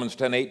 And Romans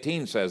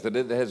 10:18 says that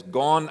it has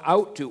gone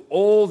out to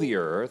all the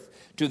earth,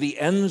 to the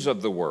ends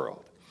of the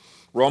world.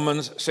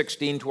 Romans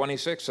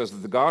 16:26 says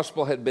that the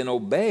gospel had been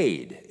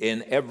obeyed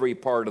in every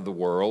part of the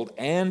world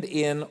and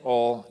in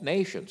all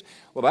nations.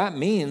 Well, that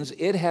means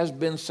it has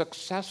been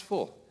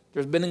successful.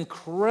 There's been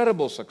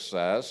incredible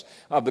success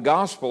of the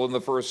gospel in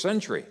the first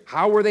century.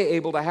 How were they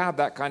able to have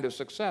that kind of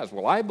success?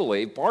 Well, I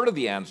believe part of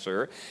the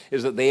answer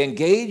is that they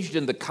engaged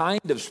in the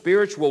kind of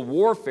spiritual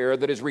warfare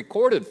that is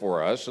recorded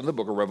for us in the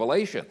book of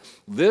Revelation.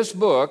 This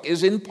book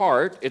is in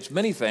part, it's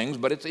many things,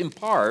 but it's in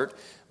part,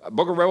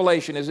 book of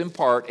Revelation is in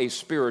part a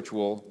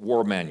spiritual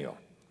war manual.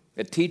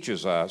 It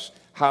teaches us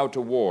how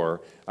to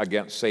war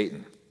against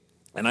Satan.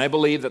 And I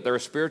believe that their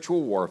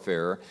spiritual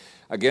warfare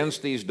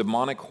against these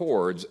demonic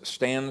hordes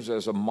stands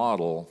as a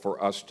model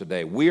for us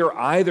today. We are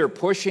either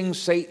pushing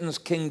Satan's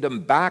kingdom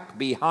back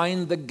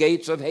behind the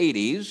gates of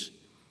Hades.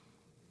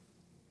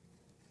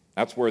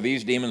 That's where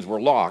these demons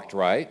were locked,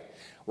 right?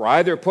 We're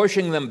either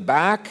pushing them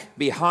back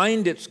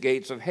behind its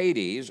gates of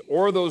Hades,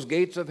 or those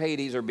gates of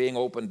Hades are being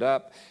opened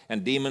up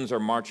and demons are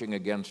marching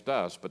against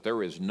us, but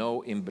there is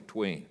no in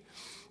between.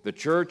 The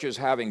church is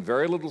having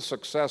very little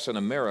success in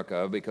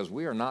America because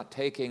we are not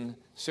taking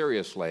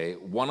seriously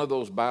one of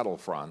those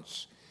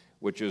battlefronts,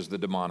 which is the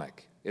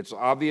demonic. It's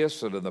obvious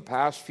that in the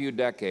past few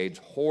decades,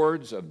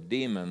 hordes of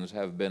demons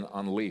have been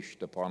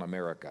unleashed upon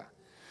America.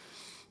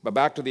 But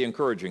back to the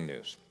encouraging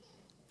news.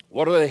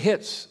 What are the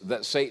hits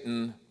that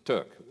Satan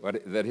took,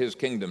 that his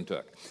kingdom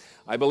took?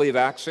 I believe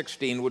Acts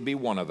 16 would be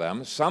one of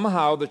them.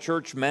 Somehow the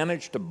church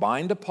managed to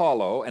bind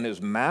Apollo and his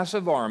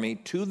massive army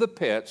to the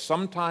pit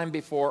sometime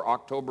before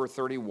October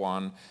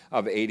 31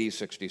 of AD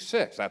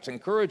 66. That's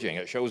encouraging.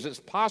 It shows it's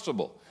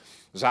possible.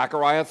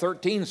 Zechariah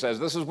 13 says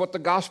this is what the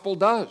gospel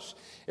does.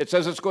 It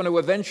says it's going to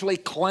eventually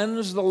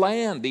cleanse the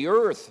land, the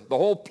earth, the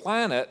whole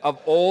planet of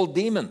all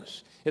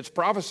demons. It's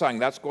prophesying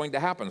that's going to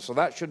happen. So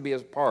that should be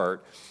as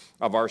part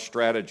of our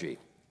strategy.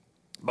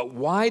 But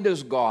why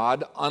does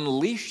God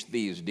unleash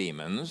these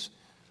demons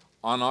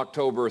on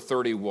October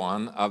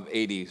 31 of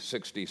AD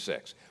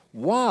 66?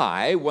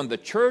 Why, when the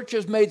church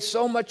has made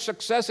so much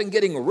success in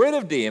getting rid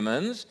of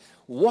demons,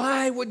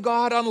 why would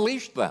God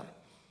unleash them?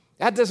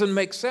 That doesn't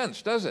make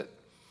sense, does it?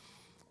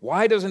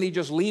 Why doesn't he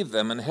just leave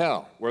them in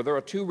hell? Well, there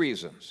are two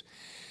reasons.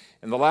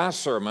 In the last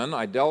sermon,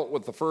 I dealt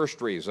with the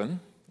first reason,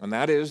 and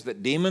that is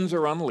that demons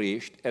are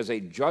unleashed as a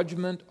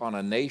judgment on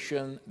a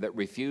nation that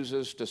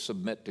refuses to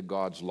submit to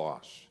God's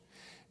laws.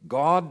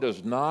 God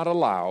does not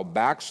allow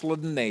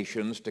backslidden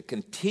nations to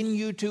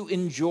continue to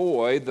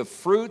enjoy the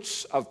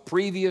fruits of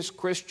previous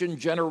Christian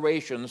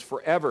generations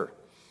forever.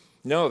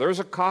 No, there's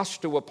a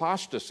cost to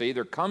apostasy.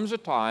 There comes a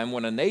time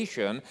when a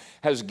nation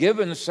has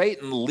given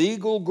Satan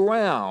legal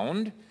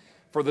ground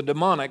for the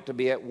demonic to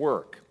be at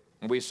work.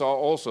 And we saw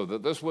also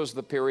that this was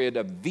the period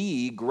of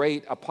the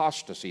great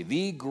apostasy,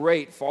 the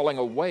great falling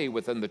away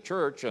within the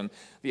church, and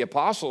the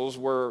apostles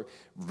were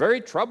very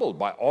troubled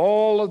by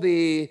all of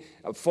the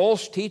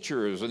false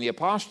teachers and the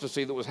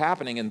apostasy that was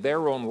happening in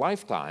their own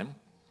lifetime.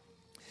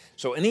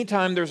 So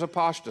anytime there's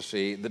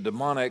apostasy, the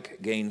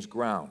demonic gains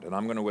ground, and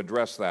I'm going to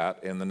address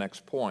that in the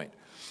next point.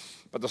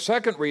 But the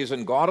second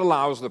reason God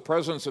allows the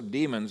presence of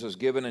demons is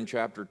given in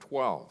chapter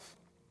 12.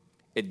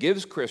 It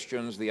gives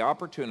Christians the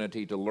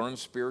opportunity to learn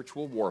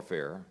spiritual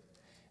warfare,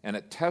 and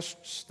it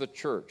tests the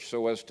church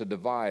so as to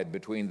divide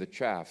between the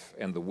chaff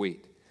and the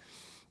wheat.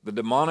 The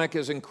demonic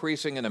is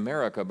increasing in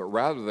America, but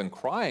rather than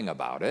crying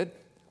about it,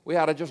 we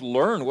ought to just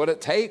learn what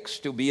it takes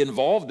to be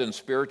involved in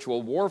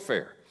spiritual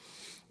warfare.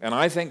 And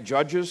I think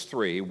Judges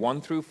 3,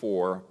 1 through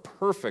 4,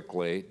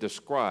 perfectly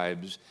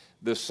describes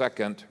the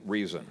second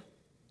reason.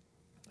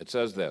 It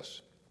says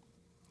this: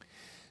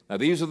 Now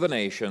these are the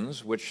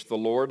nations which the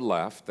Lord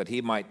left, that he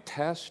might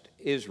test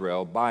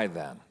Israel by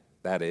them,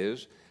 that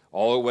is,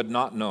 all who had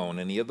not known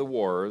any of the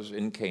wars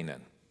in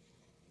Canaan.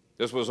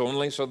 This was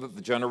only so that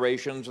the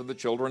generations of the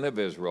children of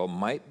Israel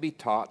might be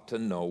taught to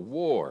know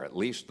war, at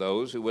least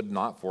those who had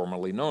not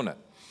formerly known it.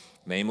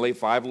 Namely,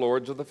 5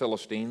 lords of the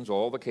Philistines,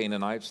 all the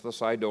Canaanites, the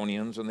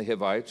Sidonians, and the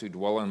Hivites who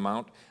dwell in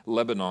Mount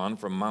Lebanon,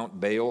 from Mount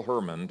Baal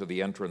Hermon to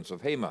the entrance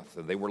of Hamath.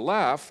 And they were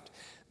left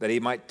that he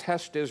might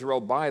test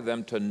Israel by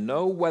them, to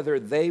know whether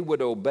they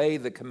would obey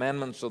the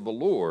commandments of the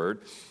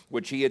Lord,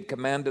 which he had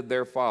commanded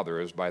their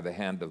fathers by the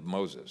hand of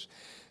Moses.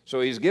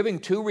 So he's giving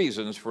 2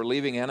 reasons for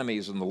leaving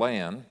enemies in the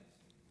land: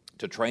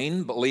 to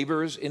train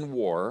believers in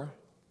war,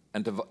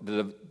 and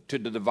to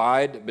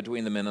divide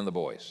between the men and the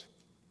boys,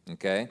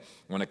 okay,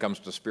 when it comes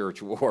to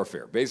spiritual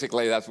warfare.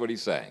 Basically, that's what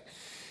he's saying.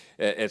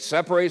 It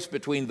separates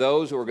between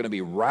those who are going to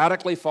be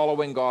radically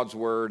following God's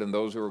word and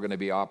those who are going to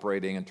be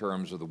operating in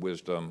terms of the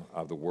wisdom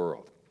of the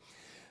world.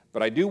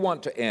 But I do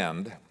want to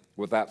end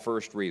with that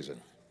first reason.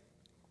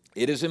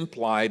 It is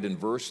implied in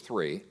verse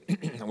 3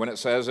 when it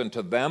says, "And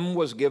to them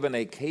was given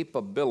a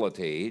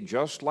capability,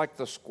 just like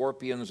the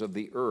scorpions of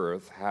the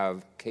earth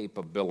have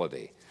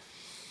capability."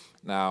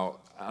 Now,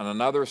 on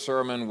another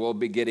sermon, we'll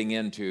be getting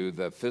into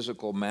the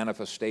physical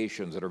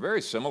manifestations that are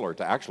very similar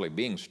to actually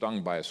being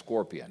stung by a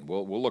scorpion.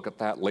 We'll look at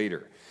that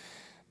later.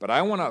 But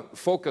I want to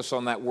focus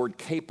on that word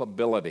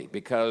capability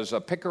because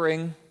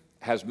Pickering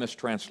has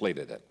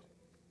mistranslated it.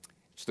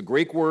 It's the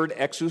Greek word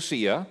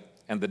exousia,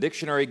 and the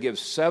dictionary gives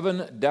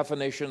 7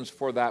 definitions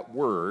for that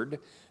word,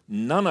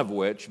 none of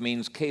which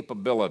means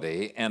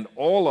capability, and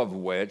all of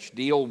which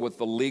deal with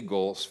the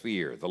legal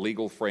sphere, the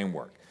legal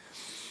framework.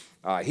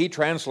 He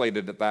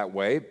translated it that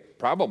way,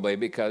 probably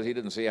because he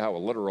didn't see how a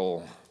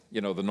literal,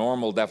 the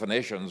normal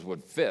definitions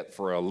would fit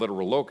for a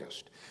literal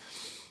locust.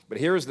 But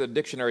here's the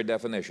dictionary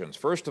definitions.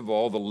 First of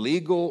all, the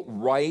legal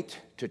right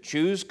to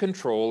choose,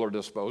 control, or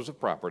dispose of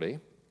property.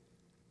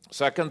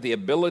 Second, the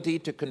ability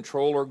to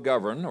control or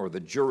govern, or the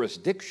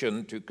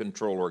jurisdiction to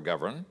control or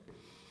govern.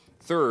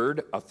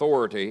 Third,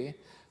 authority.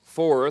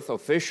 Fourth,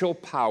 official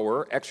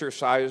power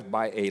exercised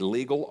by a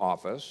legal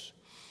office.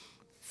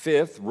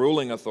 Fifth,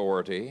 ruling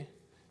authority.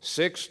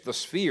 Sixth, the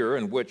sphere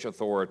in which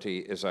authority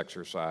is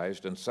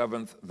exercised. And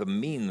seventh, the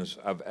means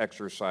of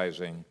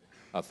exercising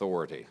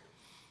authority.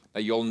 Now,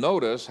 you'll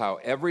notice how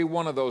every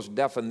one of those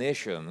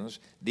definitions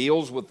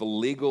deals with the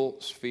legal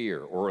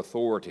sphere or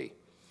authority.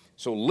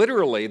 So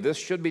literally, this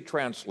should be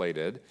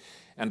translated,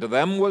 "And to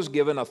them was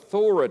given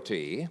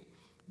authority,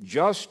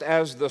 just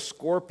as the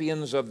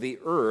scorpions of the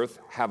earth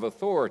have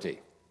authority."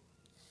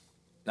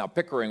 Now,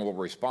 Pickering will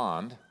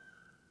respond,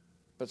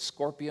 but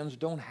scorpions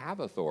don't have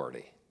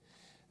authority.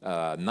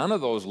 None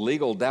of those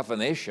legal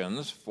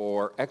definitions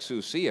for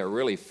exousia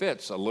really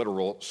fits a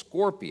literal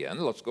scorpion.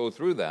 Let's go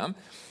through them.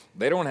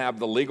 They don't have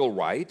the legal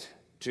right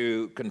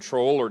to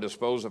control or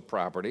dispose of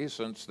property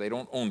since they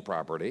don't own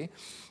property.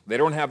 They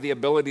don't have the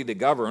ability to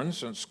govern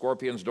since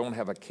scorpions don't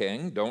have a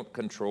king, don't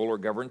control or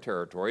govern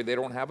territory. They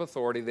don't have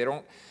authority. They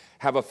don't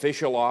have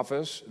official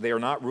office. They are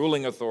not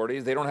ruling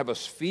authorities. They don't have a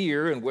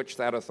sphere in which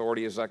that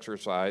authority is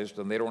exercised,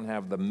 and they don't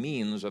have the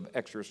means of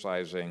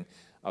exercising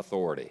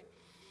authority.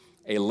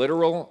 A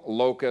literal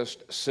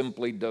locust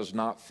simply does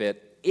not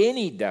fit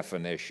any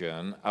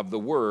definition of the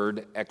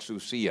word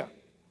exousia.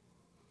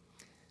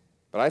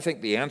 But I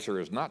think the answer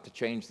is not to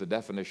change the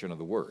definition of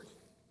the word.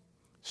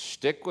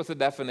 Stick with the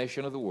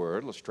definition of the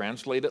word. Let's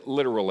translate it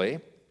literally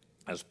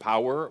as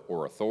power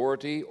or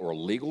authority or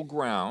legal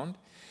ground.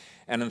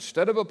 And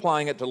instead of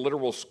applying it to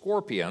literal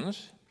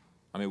scorpions,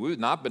 we've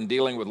not been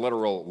dealing with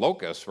literal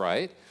locusts,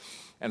 right?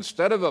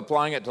 Instead of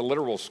applying it to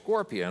literal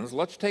scorpions,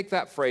 let's take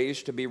that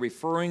phrase to be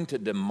referring to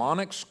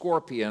demonic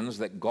scorpions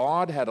that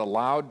God had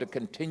allowed to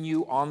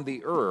continue on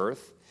the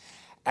earth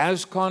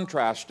as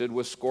contrasted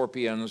with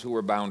scorpions who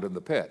were bound in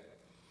the pit.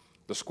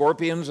 The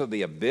scorpions of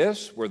the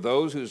abyss were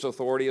those whose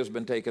authority has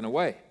been taken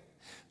away.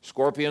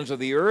 Scorpions of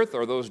the earth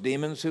are those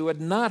demons who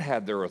had not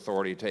had their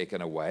authority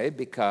taken away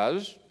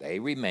because they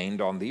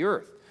remained on the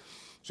earth.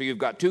 So you've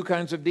got 2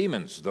 kinds of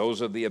demons, those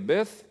of the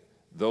abyss,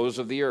 those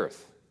of the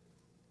earth.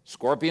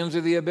 Scorpions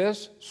of the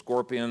abyss,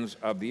 scorpions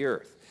of the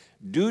earth.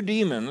 Do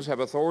demons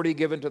have authority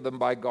given to them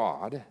by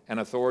God and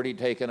authority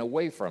taken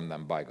away from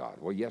them by God?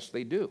 Well, yes,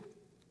 they do.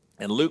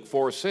 In Luke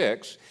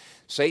 4:6,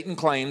 Satan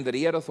claimed that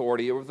he had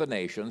authority over the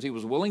nations. He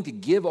was willing to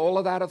give all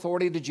of that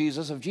authority to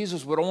Jesus if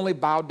Jesus would only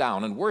bow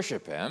down and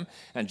worship him.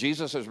 And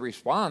Jesus'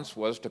 response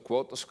was to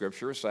quote the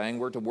scripture saying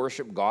we're to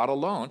worship God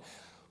alone,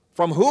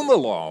 from whom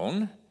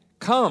alone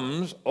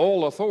comes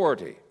all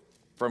authority,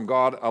 from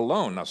God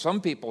alone. Now, some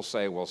people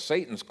say, well,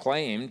 Satan's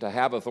claim to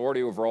have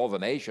authority over all the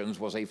nations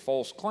was a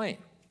false claim.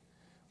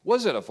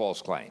 Was it a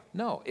false claim?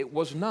 No, it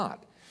was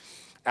not.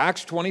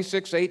 Acts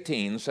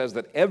 26:18 says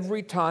that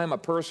every time a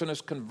person is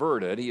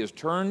converted, he is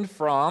turned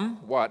from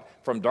what?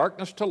 From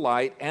darkness to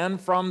light, and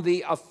from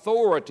the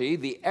authority,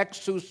 the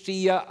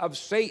exousia of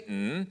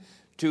Satan,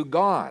 to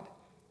God.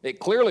 It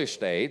clearly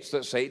states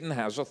that Satan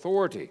has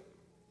authority.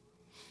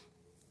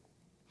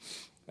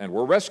 And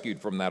we're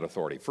rescued from that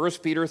authority.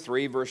 1 Peter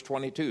 3, verse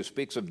 22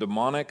 speaks of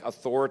demonic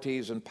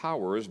authorities and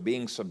powers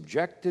being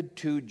subjected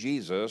to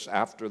Jesus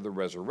after the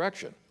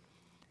resurrection.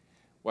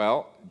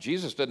 Well,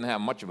 Jesus didn't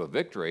have much of a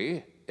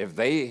victory if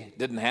they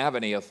didn't have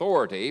any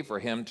authority for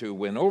him to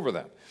win over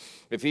them.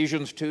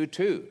 Ephesians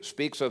 2:2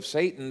 speaks of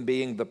Satan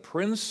being the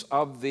prince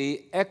of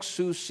the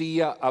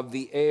exousia of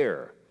the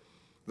air,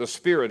 the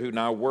spirit who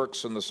now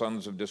works in the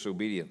sons of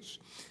disobedience.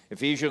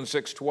 Ephesians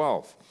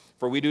 6:12,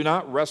 for we do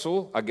not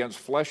wrestle against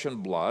flesh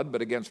and blood,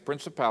 but against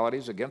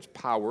principalities, against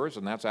powers,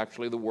 and that's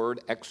actually the word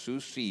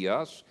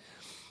exousias,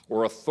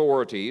 or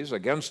authorities,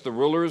 against the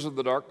rulers of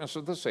the darkness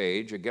of this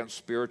age, against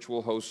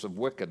spiritual hosts of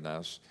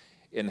wickedness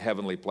in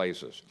heavenly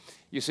places.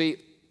 You see,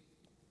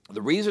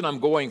 the reason I'm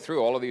going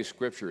through all of these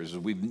scriptures is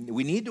we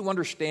need to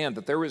understand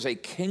that there is a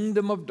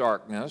kingdom of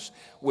darkness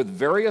with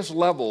various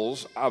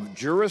levels of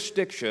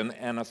jurisdiction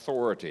and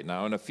authority.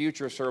 Now, in a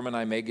future sermon,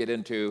 I may get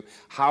into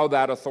how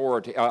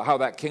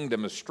that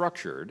kingdom is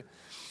structured.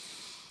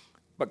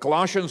 But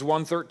Colossians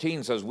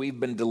 1:13 says we've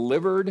been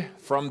delivered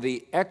from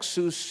the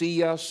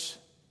exousias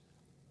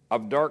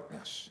of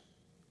darkness.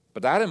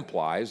 But that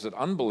implies that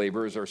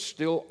unbelievers are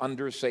still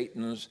under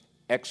Satan's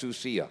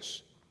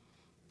exousias,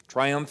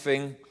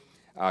 triumphing.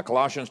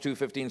 Colossians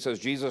 2:15 says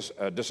Jesus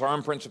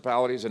disarmed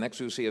principalities and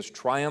exousias,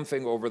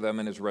 triumphing over them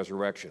in his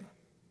resurrection.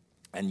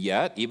 And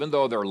yet, even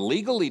though they're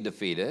legally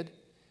defeated,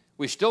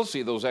 we still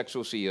see those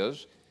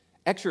exousias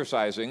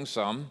exercising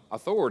some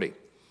authority.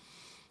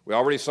 We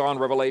already saw in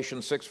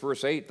Revelation 6,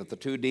 verse 8, that the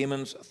two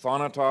demons,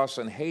 Thanatos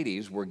and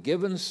Hades, were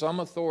given some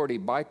authority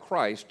by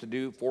Christ to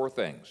do four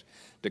things: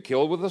 to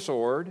kill with the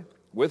sword,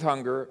 with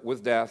hunger,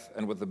 with death,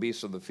 and with the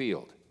beasts of the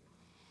field.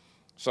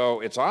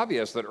 So it's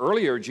obvious that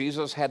earlier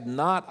Jesus had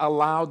not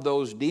allowed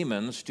those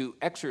demons to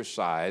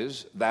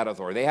exercise that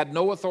authority. They had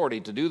no authority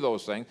to do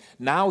those things.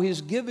 Now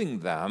he's giving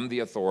them the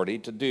authority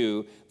to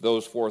do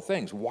those four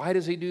things. Why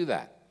does he do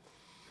that?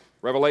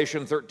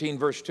 Revelation 13,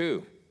 verse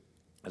 2.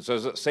 It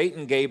says that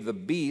Satan gave the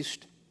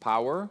beast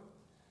power,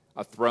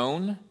 a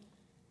throne,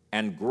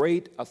 and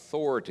great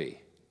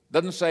authority. It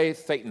doesn't say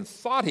Satan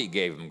thought he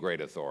gave him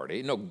great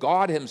authority. No,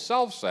 God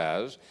himself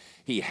says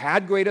he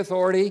had great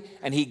authority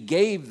and he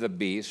gave the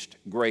beast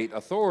great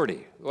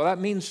authority. Well, that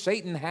means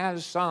Satan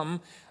has some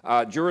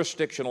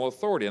jurisdictional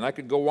authority, and I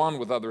could go on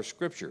with other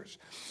scriptures.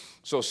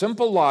 So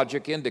simple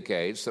logic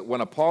indicates that when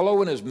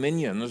Apollo and his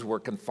minions were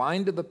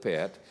confined to the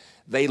pit,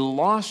 they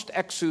lost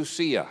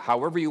exousia,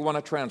 however you want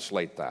to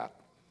translate that.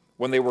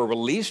 When they were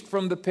released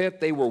from the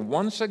pit, they were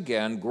once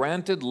again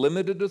granted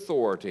limited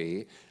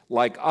authority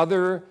like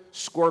other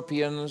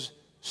scorpions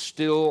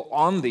still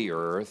on the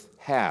earth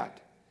had.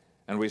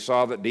 And we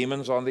saw that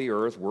demons on the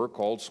earth were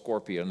called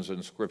scorpions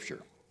in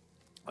Scripture.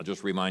 I'll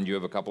just remind you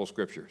of a couple of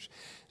scriptures.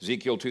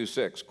 Ezekiel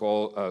 2:6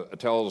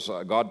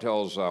 God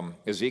tells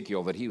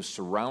Ezekiel that he was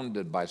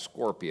surrounded by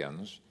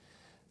scorpions,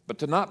 but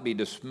to not be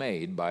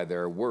dismayed by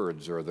their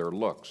words or their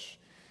looks.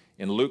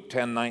 In Luke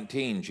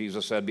 10:19,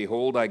 Jesus said,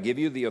 "Behold, I give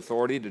you the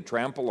authority to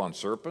trample on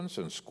serpents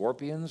and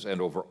scorpions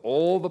and over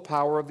all the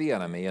power of the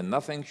enemy, and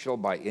nothing shall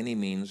by any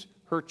means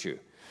hurt you."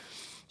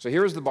 So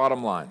here's the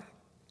bottom line.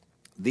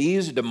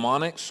 These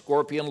demonic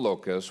scorpion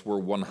locusts were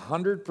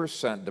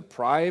 100%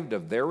 deprived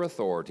of their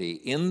authority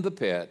in the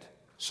pit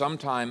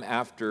sometime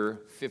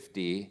after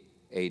 50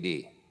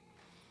 AD.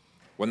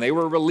 When they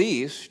were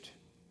released,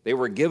 they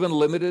were given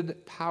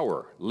limited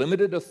power,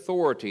 limited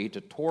authority to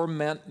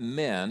torment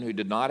men who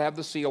did not have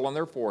the seal on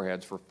their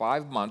foreheads for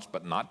 5 months,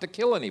 but not to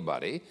kill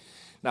anybody.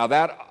 Now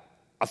that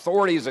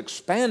authority is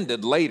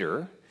expanded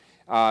later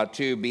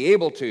to be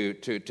able to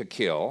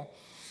kill.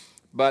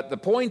 But the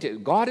point is,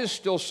 God is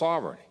still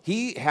sovereign.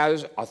 He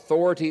has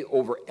authority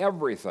over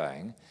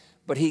everything,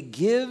 but he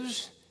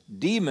gives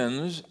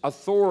demons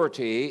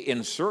authority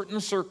in certain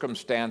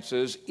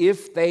circumstances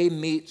if they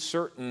meet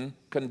certain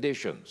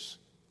conditions.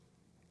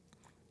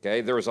 Okay,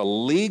 there is a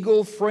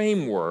legal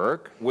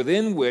framework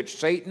within which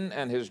Satan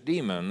and his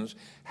demons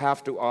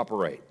have to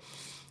operate.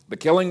 The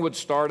killing would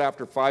start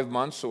after 5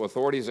 months, so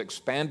authorities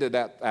expanded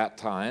at that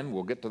time.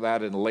 We'll get to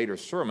that in a later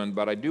sermon,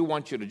 but I do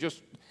want you to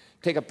just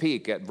take a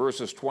peek at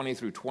verses 20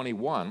 through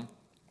 21.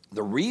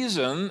 The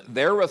reason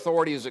their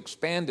authority is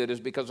expanded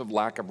is because of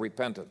lack of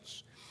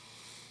repentance.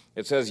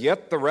 It says,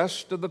 "Yet the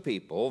rest of the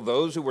people,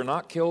 those who were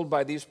not killed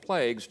by these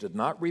plagues, did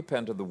not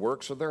repent of the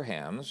works of their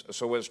hands,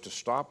 so as to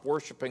stop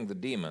worshiping the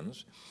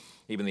demons,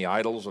 even the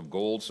idols of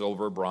gold,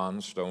 silver,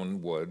 bronze,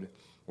 stone, wood,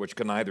 which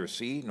can neither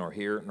see, nor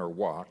hear, nor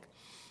walk.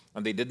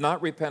 And they did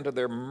not repent of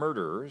their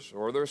murders,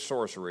 or their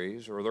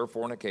sorceries, or their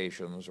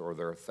fornications, or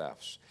their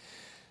thefts."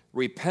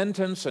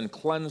 Repentance and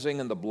cleansing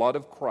in the blood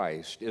of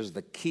Christ is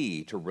the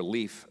key to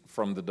relief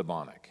from the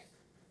demonic.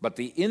 But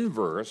the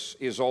inverse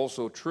is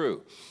also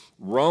true.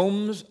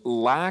 Rome's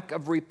lack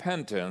of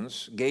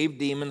repentance gave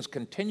demons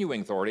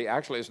continuing authority.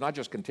 Actually, it's not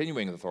just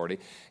continuing authority,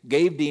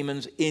 gave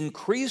demons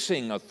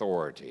increasing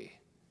authority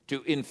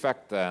to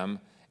infect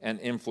them and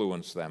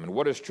influence them. And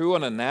what is true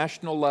on a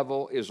national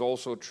level is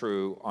also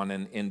true on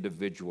an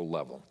individual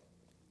level.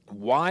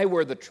 Why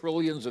were the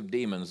trillions of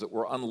demons that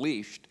were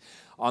unleashed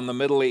on the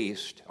Middle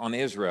East, on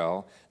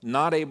Israel,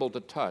 not able to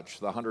touch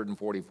the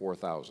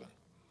 144,000?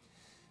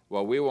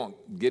 Well, we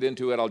won't get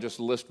into it. I'll just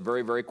list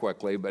very, very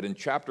quickly. But in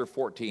chapter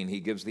 14, he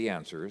gives the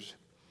answers.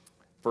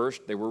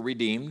 First, they were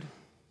redeemed,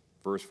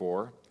 verse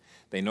 4.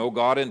 They know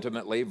God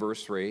intimately,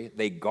 verse 3.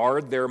 They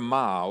guard their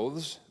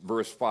mouths,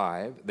 verse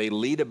 5. They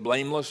lead a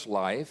blameless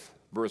life,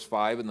 verse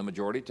 5 in the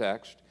majority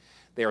text.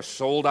 They are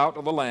sold out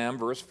to the Lamb,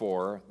 verse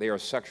 4. They are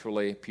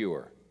sexually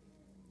pure.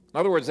 In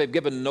other words, they've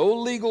given no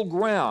legal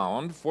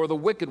ground for the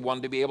wicked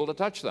one to be able to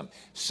touch them.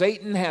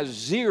 Satan has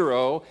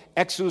zero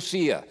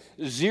exousia,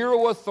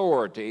 zero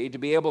authority to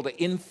be able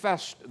to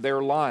infest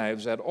their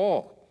lives at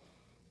all,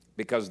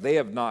 because they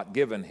have not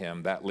given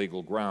him that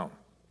legal ground.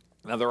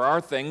 Now, there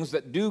are things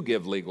that do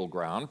give legal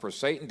ground for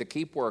Satan to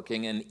keep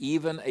working in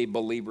even a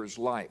believer's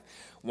life.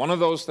 One of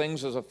those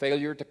things is a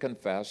failure to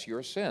confess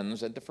your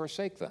sins and to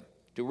forsake them,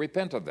 to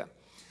repent of them.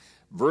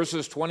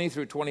 Verses 20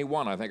 through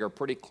 21, I think, are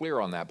pretty clear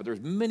on that, but there's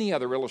many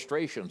other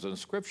illustrations in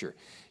Scripture.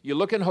 You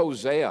look in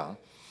Hosea,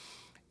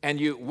 And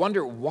you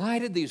wonder, why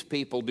did these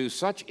people do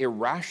such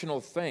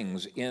irrational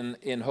things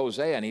in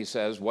Hosea? And he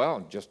says,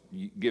 well, just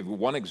give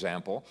one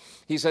example.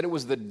 He said it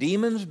was the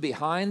demons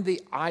behind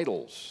the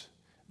idols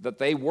that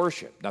they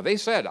worshiped. Now, they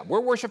said,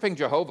 we're worshiping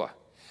Jehovah.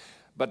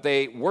 But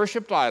they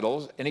worshiped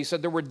idols, and he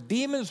said there were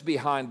demons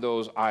behind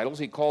those idols.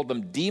 He called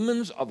them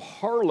demons of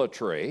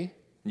harlotry.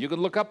 You can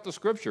look up the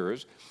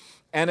scriptures.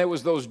 And it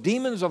was those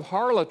demons of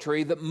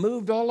harlotry that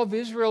moved all of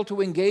Israel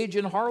to engage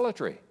in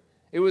harlotry.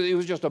 It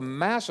was just a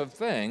massive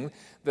thing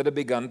that had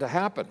begun to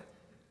happen.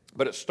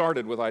 But it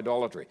started with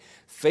idolatry.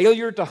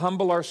 Failure to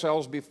humble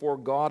ourselves before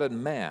God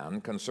and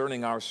man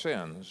concerning our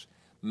sins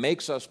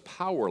makes us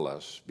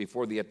powerless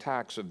before the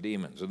attacks of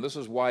demons. And this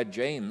is why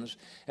James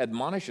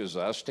admonishes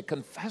us to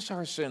confess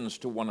our sins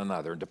to one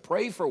another and to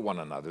pray for one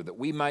another that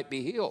we might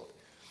be healed.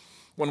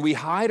 When we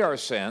hide our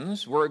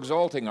sins, we're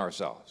exalting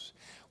ourselves.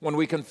 When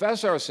we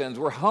confess our sins,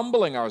 we're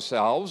humbling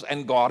ourselves,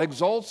 and God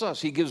exalts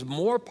us. He gives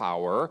more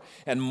power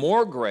and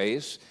more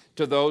grace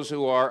to those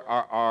who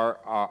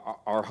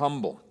are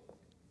humble.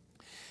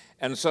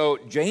 And so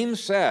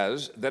James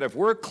says that if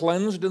we're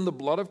cleansed in the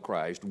blood of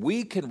Christ,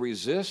 we can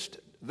resist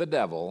the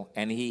devil,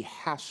 and he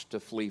has to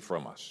flee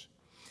from us.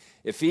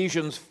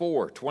 Ephesians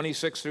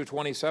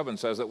 4:26-27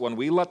 says that when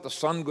we let the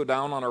sun go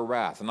down on our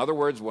wrath, in other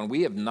words, when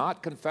we have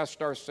not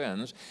confessed our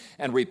sins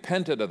and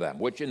repented of them,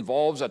 which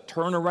involves a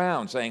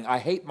turnaround, saying, I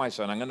hate my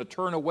sin, I'm going to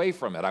turn away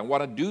from it, I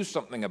want to do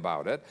something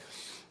about it.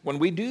 When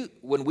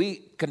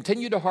we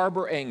continue to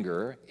harbor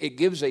anger, it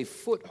gives a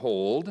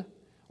foothold,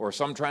 or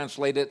some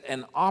translate it,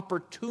 an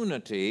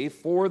opportunity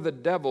for the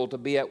devil to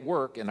be at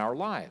work in our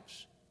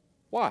lives.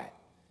 Why?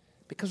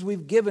 Because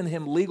we've given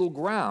him legal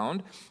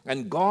ground,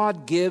 and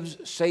God gives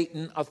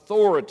Satan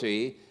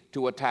authority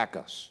to attack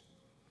us.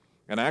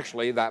 And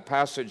actually, that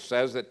passage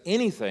says that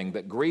anything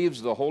that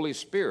grieves the Holy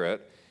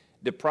Spirit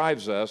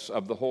deprives us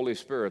of the Holy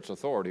Spirit's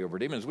authority over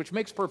demons, which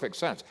makes perfect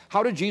sense.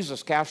 How did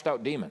Jesus cast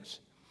out demons?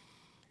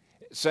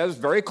 It says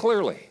very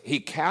clearly, he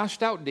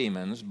cast out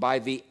demons by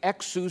the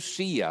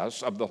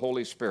exousias of the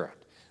Holy Spirit,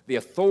 the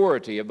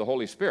authority of the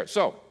Holy Spirit.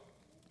 So,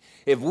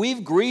 if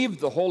we've grieved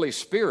the Holy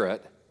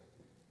Spirit,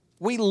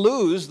 we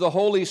lose the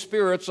Holy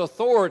Spirit's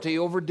authority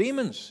over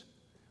demons.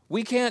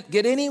 We can't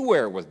get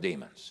anywhere with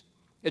demons.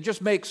 It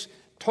just makes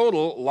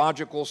total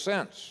logical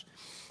sense.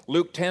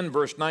 Luke 10,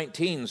 verse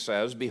 19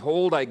 says,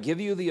 Behold, I give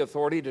you the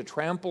authority to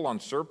trample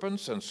on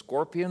serpents and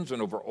scorpions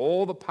and over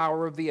all the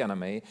power of the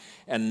enemy,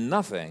 and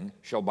nothing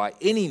shall by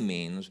any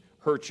means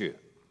hurt you.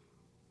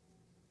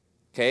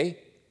 Okay?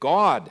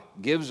 God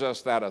gives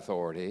us that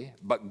authority,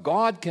 but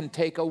God can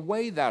take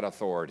away that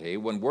authority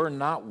when we're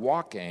not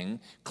walking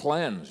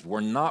cleansed.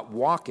 We're not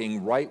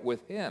walking right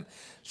with him.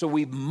 So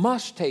we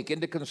must take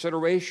into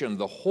consideration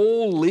the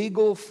whole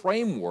legal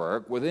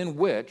framework within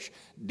which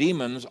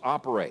demons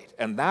operate.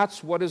 And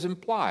that's what is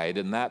implied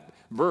in that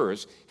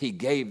verse. He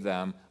gave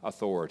them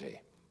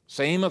authority.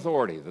 Same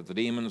authority that the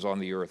demons on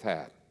the earth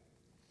had.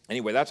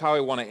 Anyway, that's how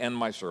I want to end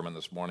my sermon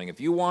this morning. If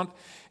you want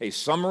a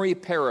summary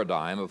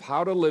paradigm of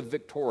how to live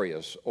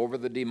victorious over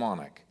the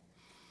demonic,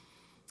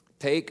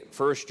 take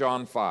 1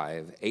 John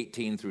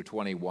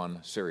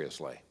 5:18-21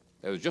 seriously.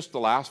 It was just the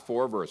last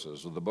 4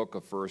 verses of the book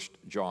of 1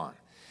 John.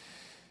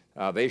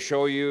 They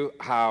show you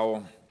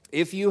how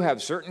if you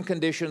have certain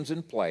conditions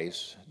in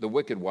place, the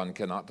wicked one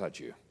cannot touch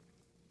you.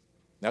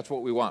 That's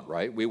what we want,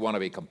 right? We want to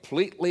be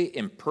completely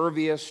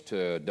impervious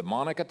to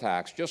demonic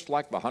attacks, just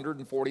like the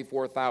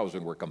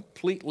 144,000 were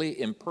completely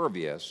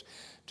impervious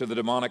to the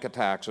demonic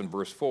attacks in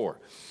verse 4.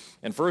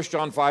 In 1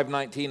 John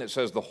 5:19, it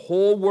says, The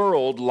whole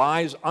world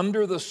lies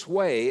under the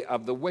sway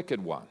of the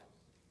wicked one.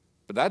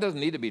 But that doesn't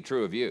need to be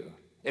true of you.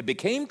 It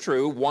became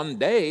true one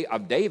day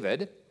of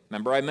David.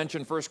 Remember I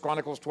mentioned 1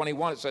 Chronicles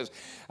 21. It says,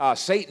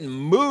 Satan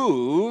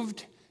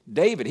moved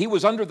David. He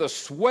was under the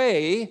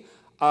sway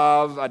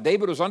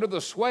David was under the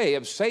sway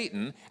of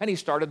Satan, and he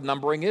started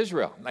numbering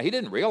Israel. Now, he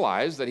didn't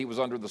realize that he was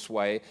under the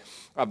sway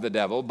of the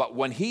devil, but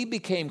when he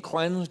became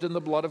cleansed in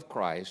the blood of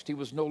Christ, he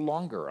was no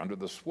longer under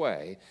the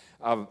sway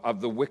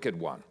of the wicked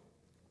one.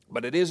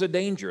 But it is a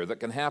danger that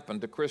can happen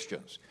to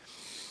Christians.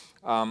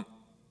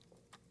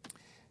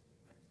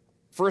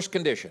 First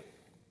condition.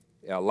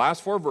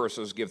 Last 4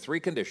 verses give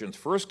 3 conditions.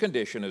 First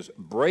condition is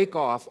break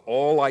off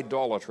all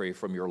idolatry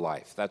from your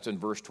life. That's in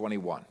verse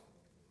 21.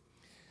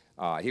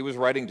 He was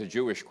writing to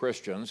Jewish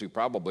Christians who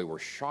probably were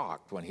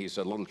shocked when he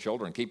said, little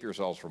children, keep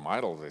yourselves from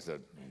idols. They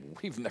said,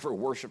 we've never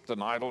worshiped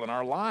an idol in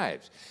our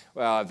lives.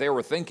 They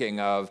were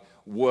thinking of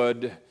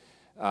wood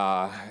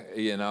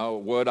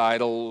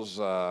idols,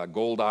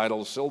 gold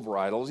idols, silver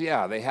idols.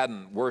 Yeah, they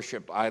hadn't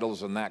worshiped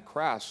idols in that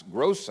crass,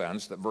 gross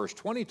sense that verse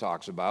 20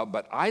 talks about,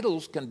 but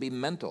idols can be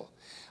mental.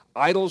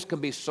 Idols can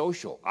be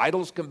social.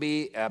 Idols can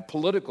be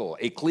political,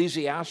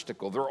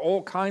 ecclesiastical. There are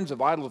all kinds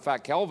of idols. In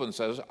fact, Calvin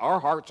says our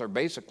hearts are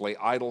basically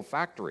idol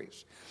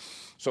factories.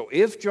 So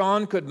if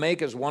John could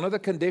make as one of the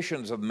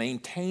conditions of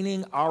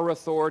maintaining our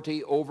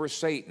authority over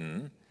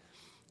Satan,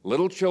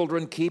 little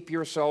children, keep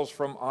yourselves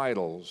from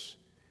idols,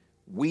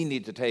 we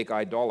need to take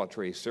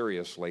idolatry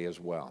seriously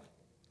as well.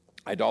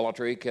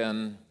 Idolatry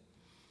can,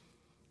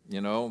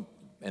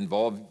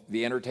 involve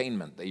the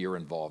entertainment that you're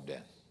involved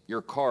in.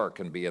 Your car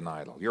can be an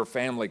idol. Your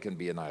family can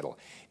be an idol.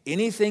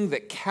 Anything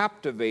that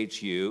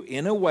captivates you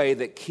in a way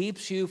that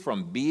keeps you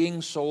from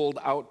being sold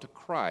out to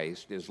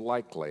Christ is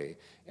likely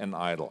an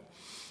idol.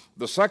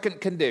 The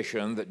second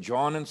condition that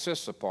John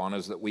insists upon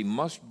is that we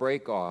must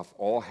break off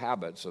all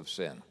habits of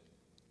sin.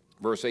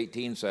 Verse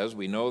 18 says,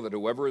 "We know that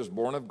whoever is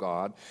born of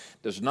God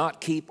does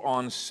not keep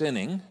on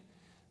sinning."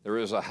 There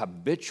is a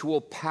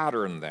habitual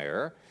pattern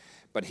there.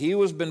 "But he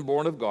who has been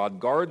born of God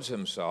guards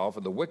himself,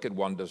 and the wicked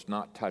one does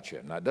not touch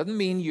him." Now, it doesn't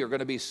mean you're going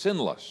to be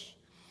sinless,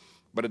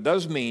 but it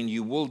does mean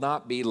you will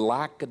not be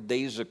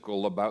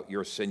lackadaisical about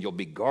your sin. You'll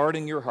be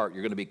guarding your heart.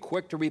 You're going to be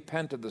quick to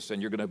repent of the sin.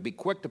 You're going to be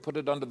quick to put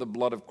it under the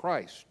blood of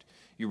Christ.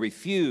 You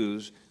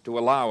refuse to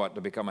allow it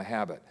to become a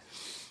habit.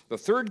 The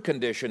third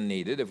condition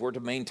needed, if we're to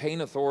maintain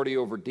authority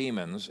over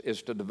demons,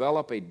 is to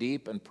develop a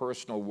deep and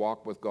personal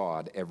walk with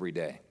God every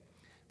day.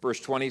 Verse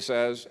 20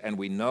 says, "And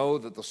we know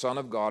that the Son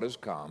of God has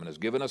come and has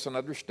given us an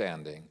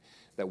understanding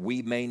that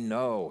we may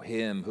know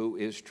him who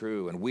is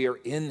true, and we are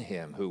in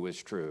him who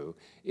is true,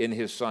 in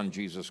his Son,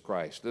 Jesus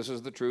Christ. This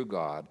is the true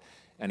God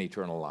and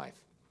eternal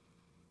life."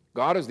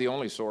 God is the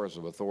only source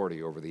of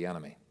authority over the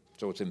enemy,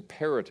 so it's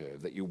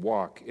imperative that you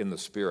walk in the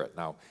Spirit.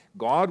 Now,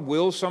 God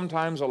will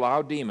sometimes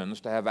allow demons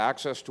to have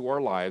access to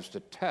our lives to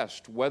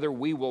test whether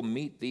we will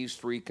meet these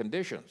three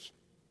conditions.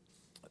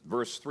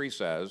 Verse 3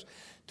 says,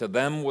 "To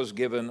them was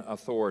given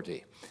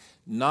authority."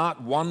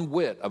 Not one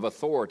whit of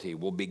authority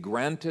will be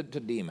granted to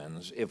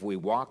demons if we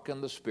walk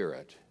in the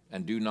Spirit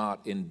and do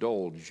not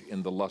indulge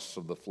in the lusts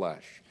of the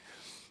flesh.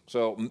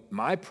 So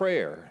my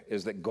prayer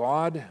is that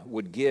God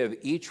would give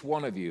each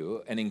one of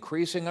you an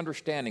increasing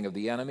understanding of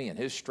the enemy and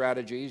his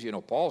strategies. You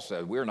know, Paul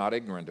said we're not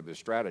ignorant of his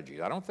strategies.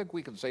 I don't think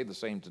we can say the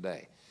same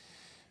today.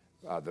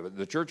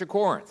 The church of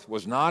Corinth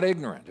was not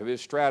ignorant of his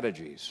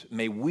strategies.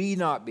 May we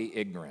not be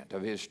ignorant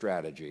of his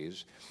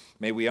strategies.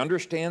 May we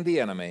understand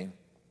the enemy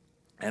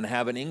and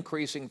have an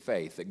increasing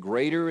faith that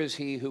greater is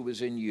he who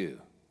is in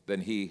you than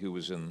he who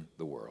is in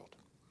the world.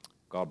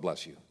 God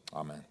bless you.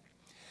 Amen.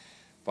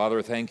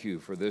 Father, thank you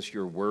for this,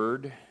 your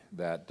word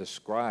that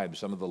describes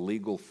some of the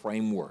legal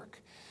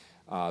framework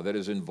that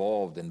is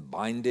involved in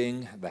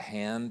binding the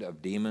hand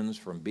of demons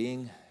from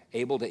being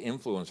able to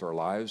influence our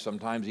lives,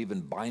 sometimes even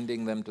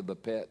binding them to the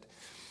pit,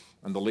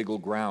 and the legal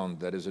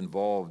ground that is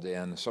involved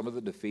in some of the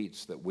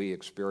defeats that we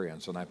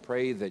experience. And I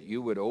pray that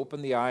you would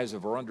open the eyes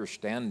of our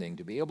understanding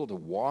to be able to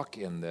walk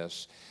in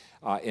this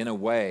in a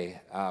way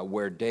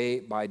where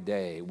day by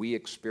day we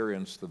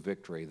experience the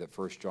victory that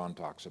 1 John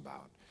talks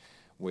about.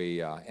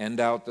 We end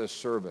out this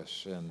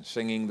service and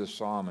singing the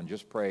psalm and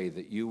just pray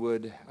that you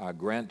would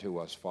grant to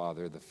us,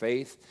 Father, the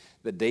faith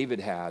that David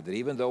had, that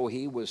even though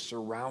he was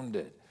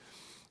surrounded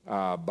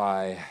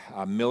by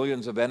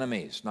millions of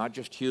enemies, not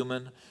just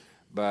human,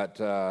 but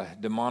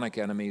demonic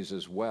enemies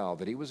as well,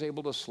 that he was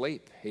able to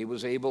sleep. He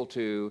was able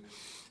to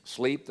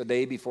sleep the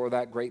day before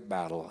that great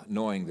battle,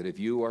 knowing that if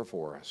you are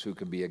for us, who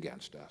can be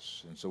against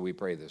us? And so we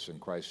pray this in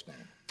Christ's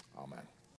name. Amen.